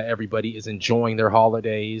we hope that everybody is enjoying their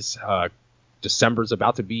holidays. December's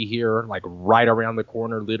about to be here, like right around the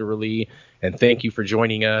corner, literally. And thank you for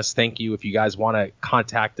joining us. Thank you. If you guys want to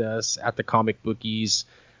contact us at the Comic Bookies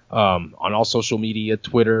on all social media,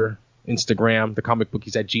 Twitter, Instagram,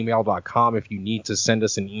 thecomicbookies@gmail.com. If you need to send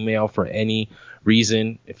us an email for any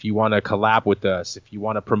reason, if you want to collab with us, if you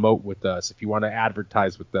want to promote with us, if you want to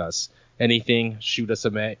advertise with us, anything, shoot us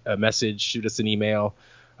a message, shoot us an email.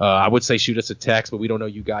 I would say shoot us a text, but we don't know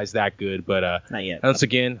you guys that good. But not yet. Once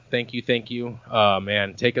again, thank you.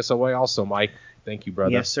 Man, take us away also, Mike. Thank you,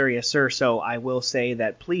 brother. Yes, sir. So I will say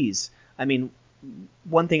that please, I mean,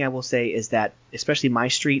 one thing I will say is that, especially my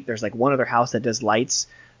street, there's like one other house that does lights,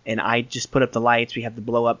 and I just put up the lights. We have the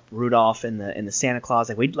blow up Rudolph and the Santa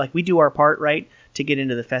Claus. We do our part, right, to get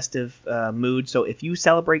into the festive mood. So if you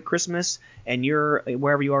celebrate Christmas and you're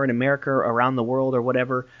wherever you are in America or around the world or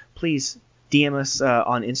whatever, please DM us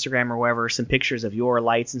on Instagram or wherever some pictures of your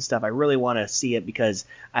lights and stuff. I really want to see it because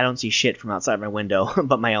I don't see shit from outside my window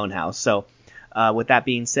but my own house. So with that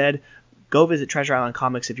being said, go visit Treasure Island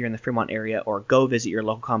Comics if you're in the Fremont area, or go visit your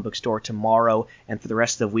local comic book store tomorrow and for the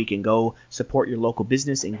rest of the week, and go support your local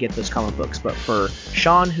business and get those comic books. But for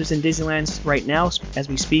Sean, who's in Disneyland right now as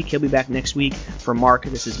we speak, he'll be back next week. For Mark,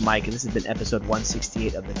 this is Mike, and this has been episode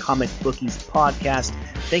 168 of the Comic Bookies podcast.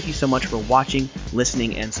 Thank you so much for watching,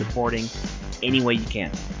 listening, and supporting any way you can.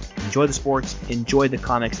 Enjoy the sports, enjoy the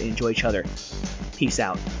comics, and enjoy each other. Peace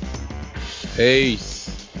out. Peace.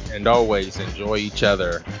 And always enjoy each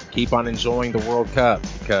other. Keep on enjoying the World Cup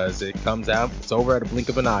because it comes out. It's over at a blink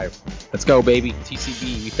of an eye. Let's go, baby.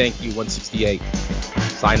 TCB, we thank you. 168.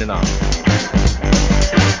 Signing off.